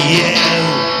to you.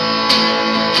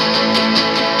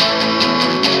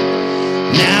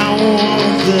 Now all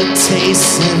the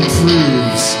taste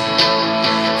improves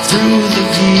through the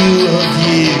view of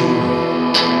you.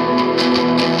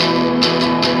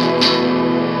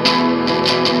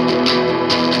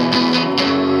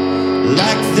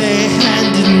 Like they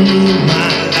handed me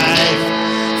my life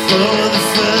for the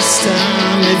first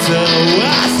time. It felt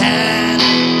worth it.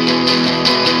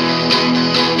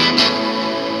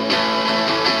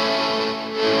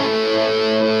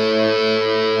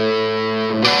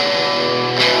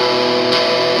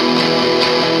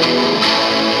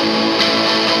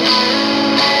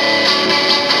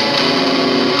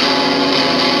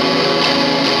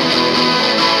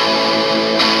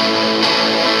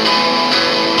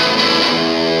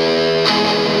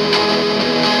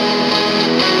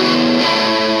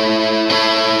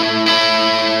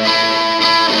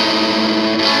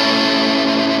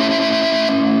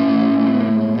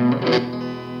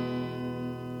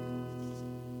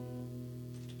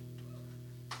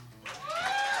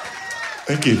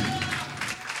 Thank you.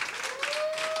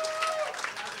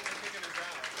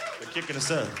 They're kicking us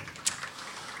out.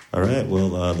 All right,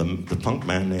 well, the punk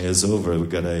matinee is over. We've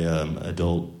got a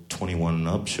adult 21 and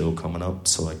up show coming up,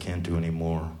 so I can't do any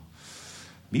more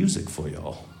music for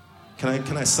y'all. Can I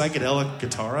psychedelic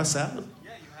guitar us out? Yeah,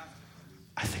 you have to.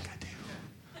 I think I do.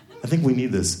 I think we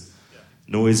need this.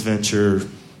 Noise venture,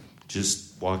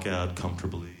 just walk out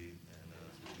comfortably.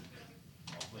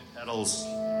 And I'll play pedals.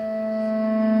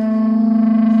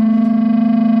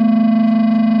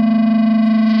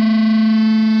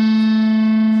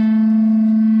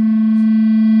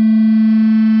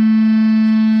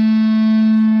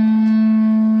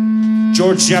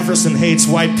 George Jefferson hates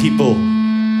white people.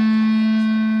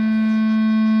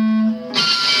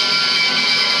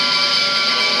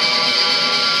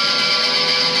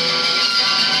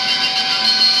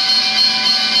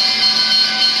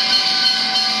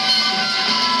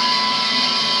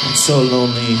 I'm so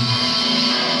lonely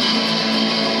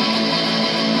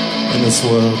in this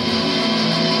world.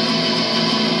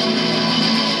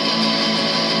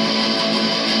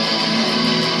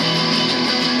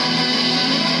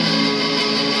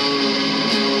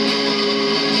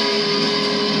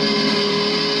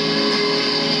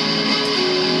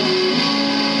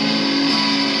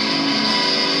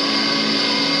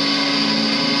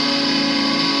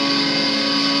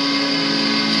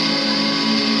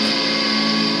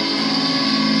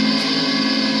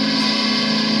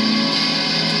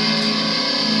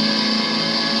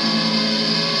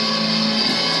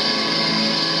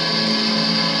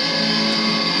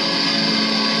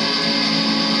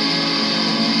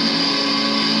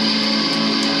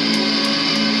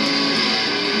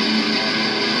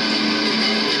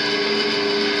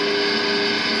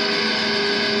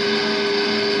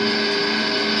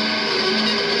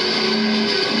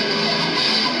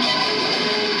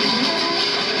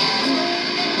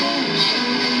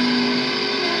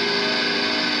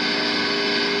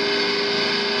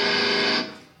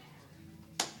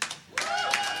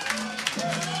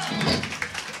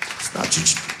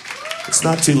 It's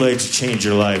not too late to change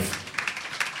your life.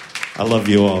 I love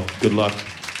you all. Good luck.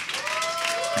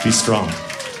 Be strong.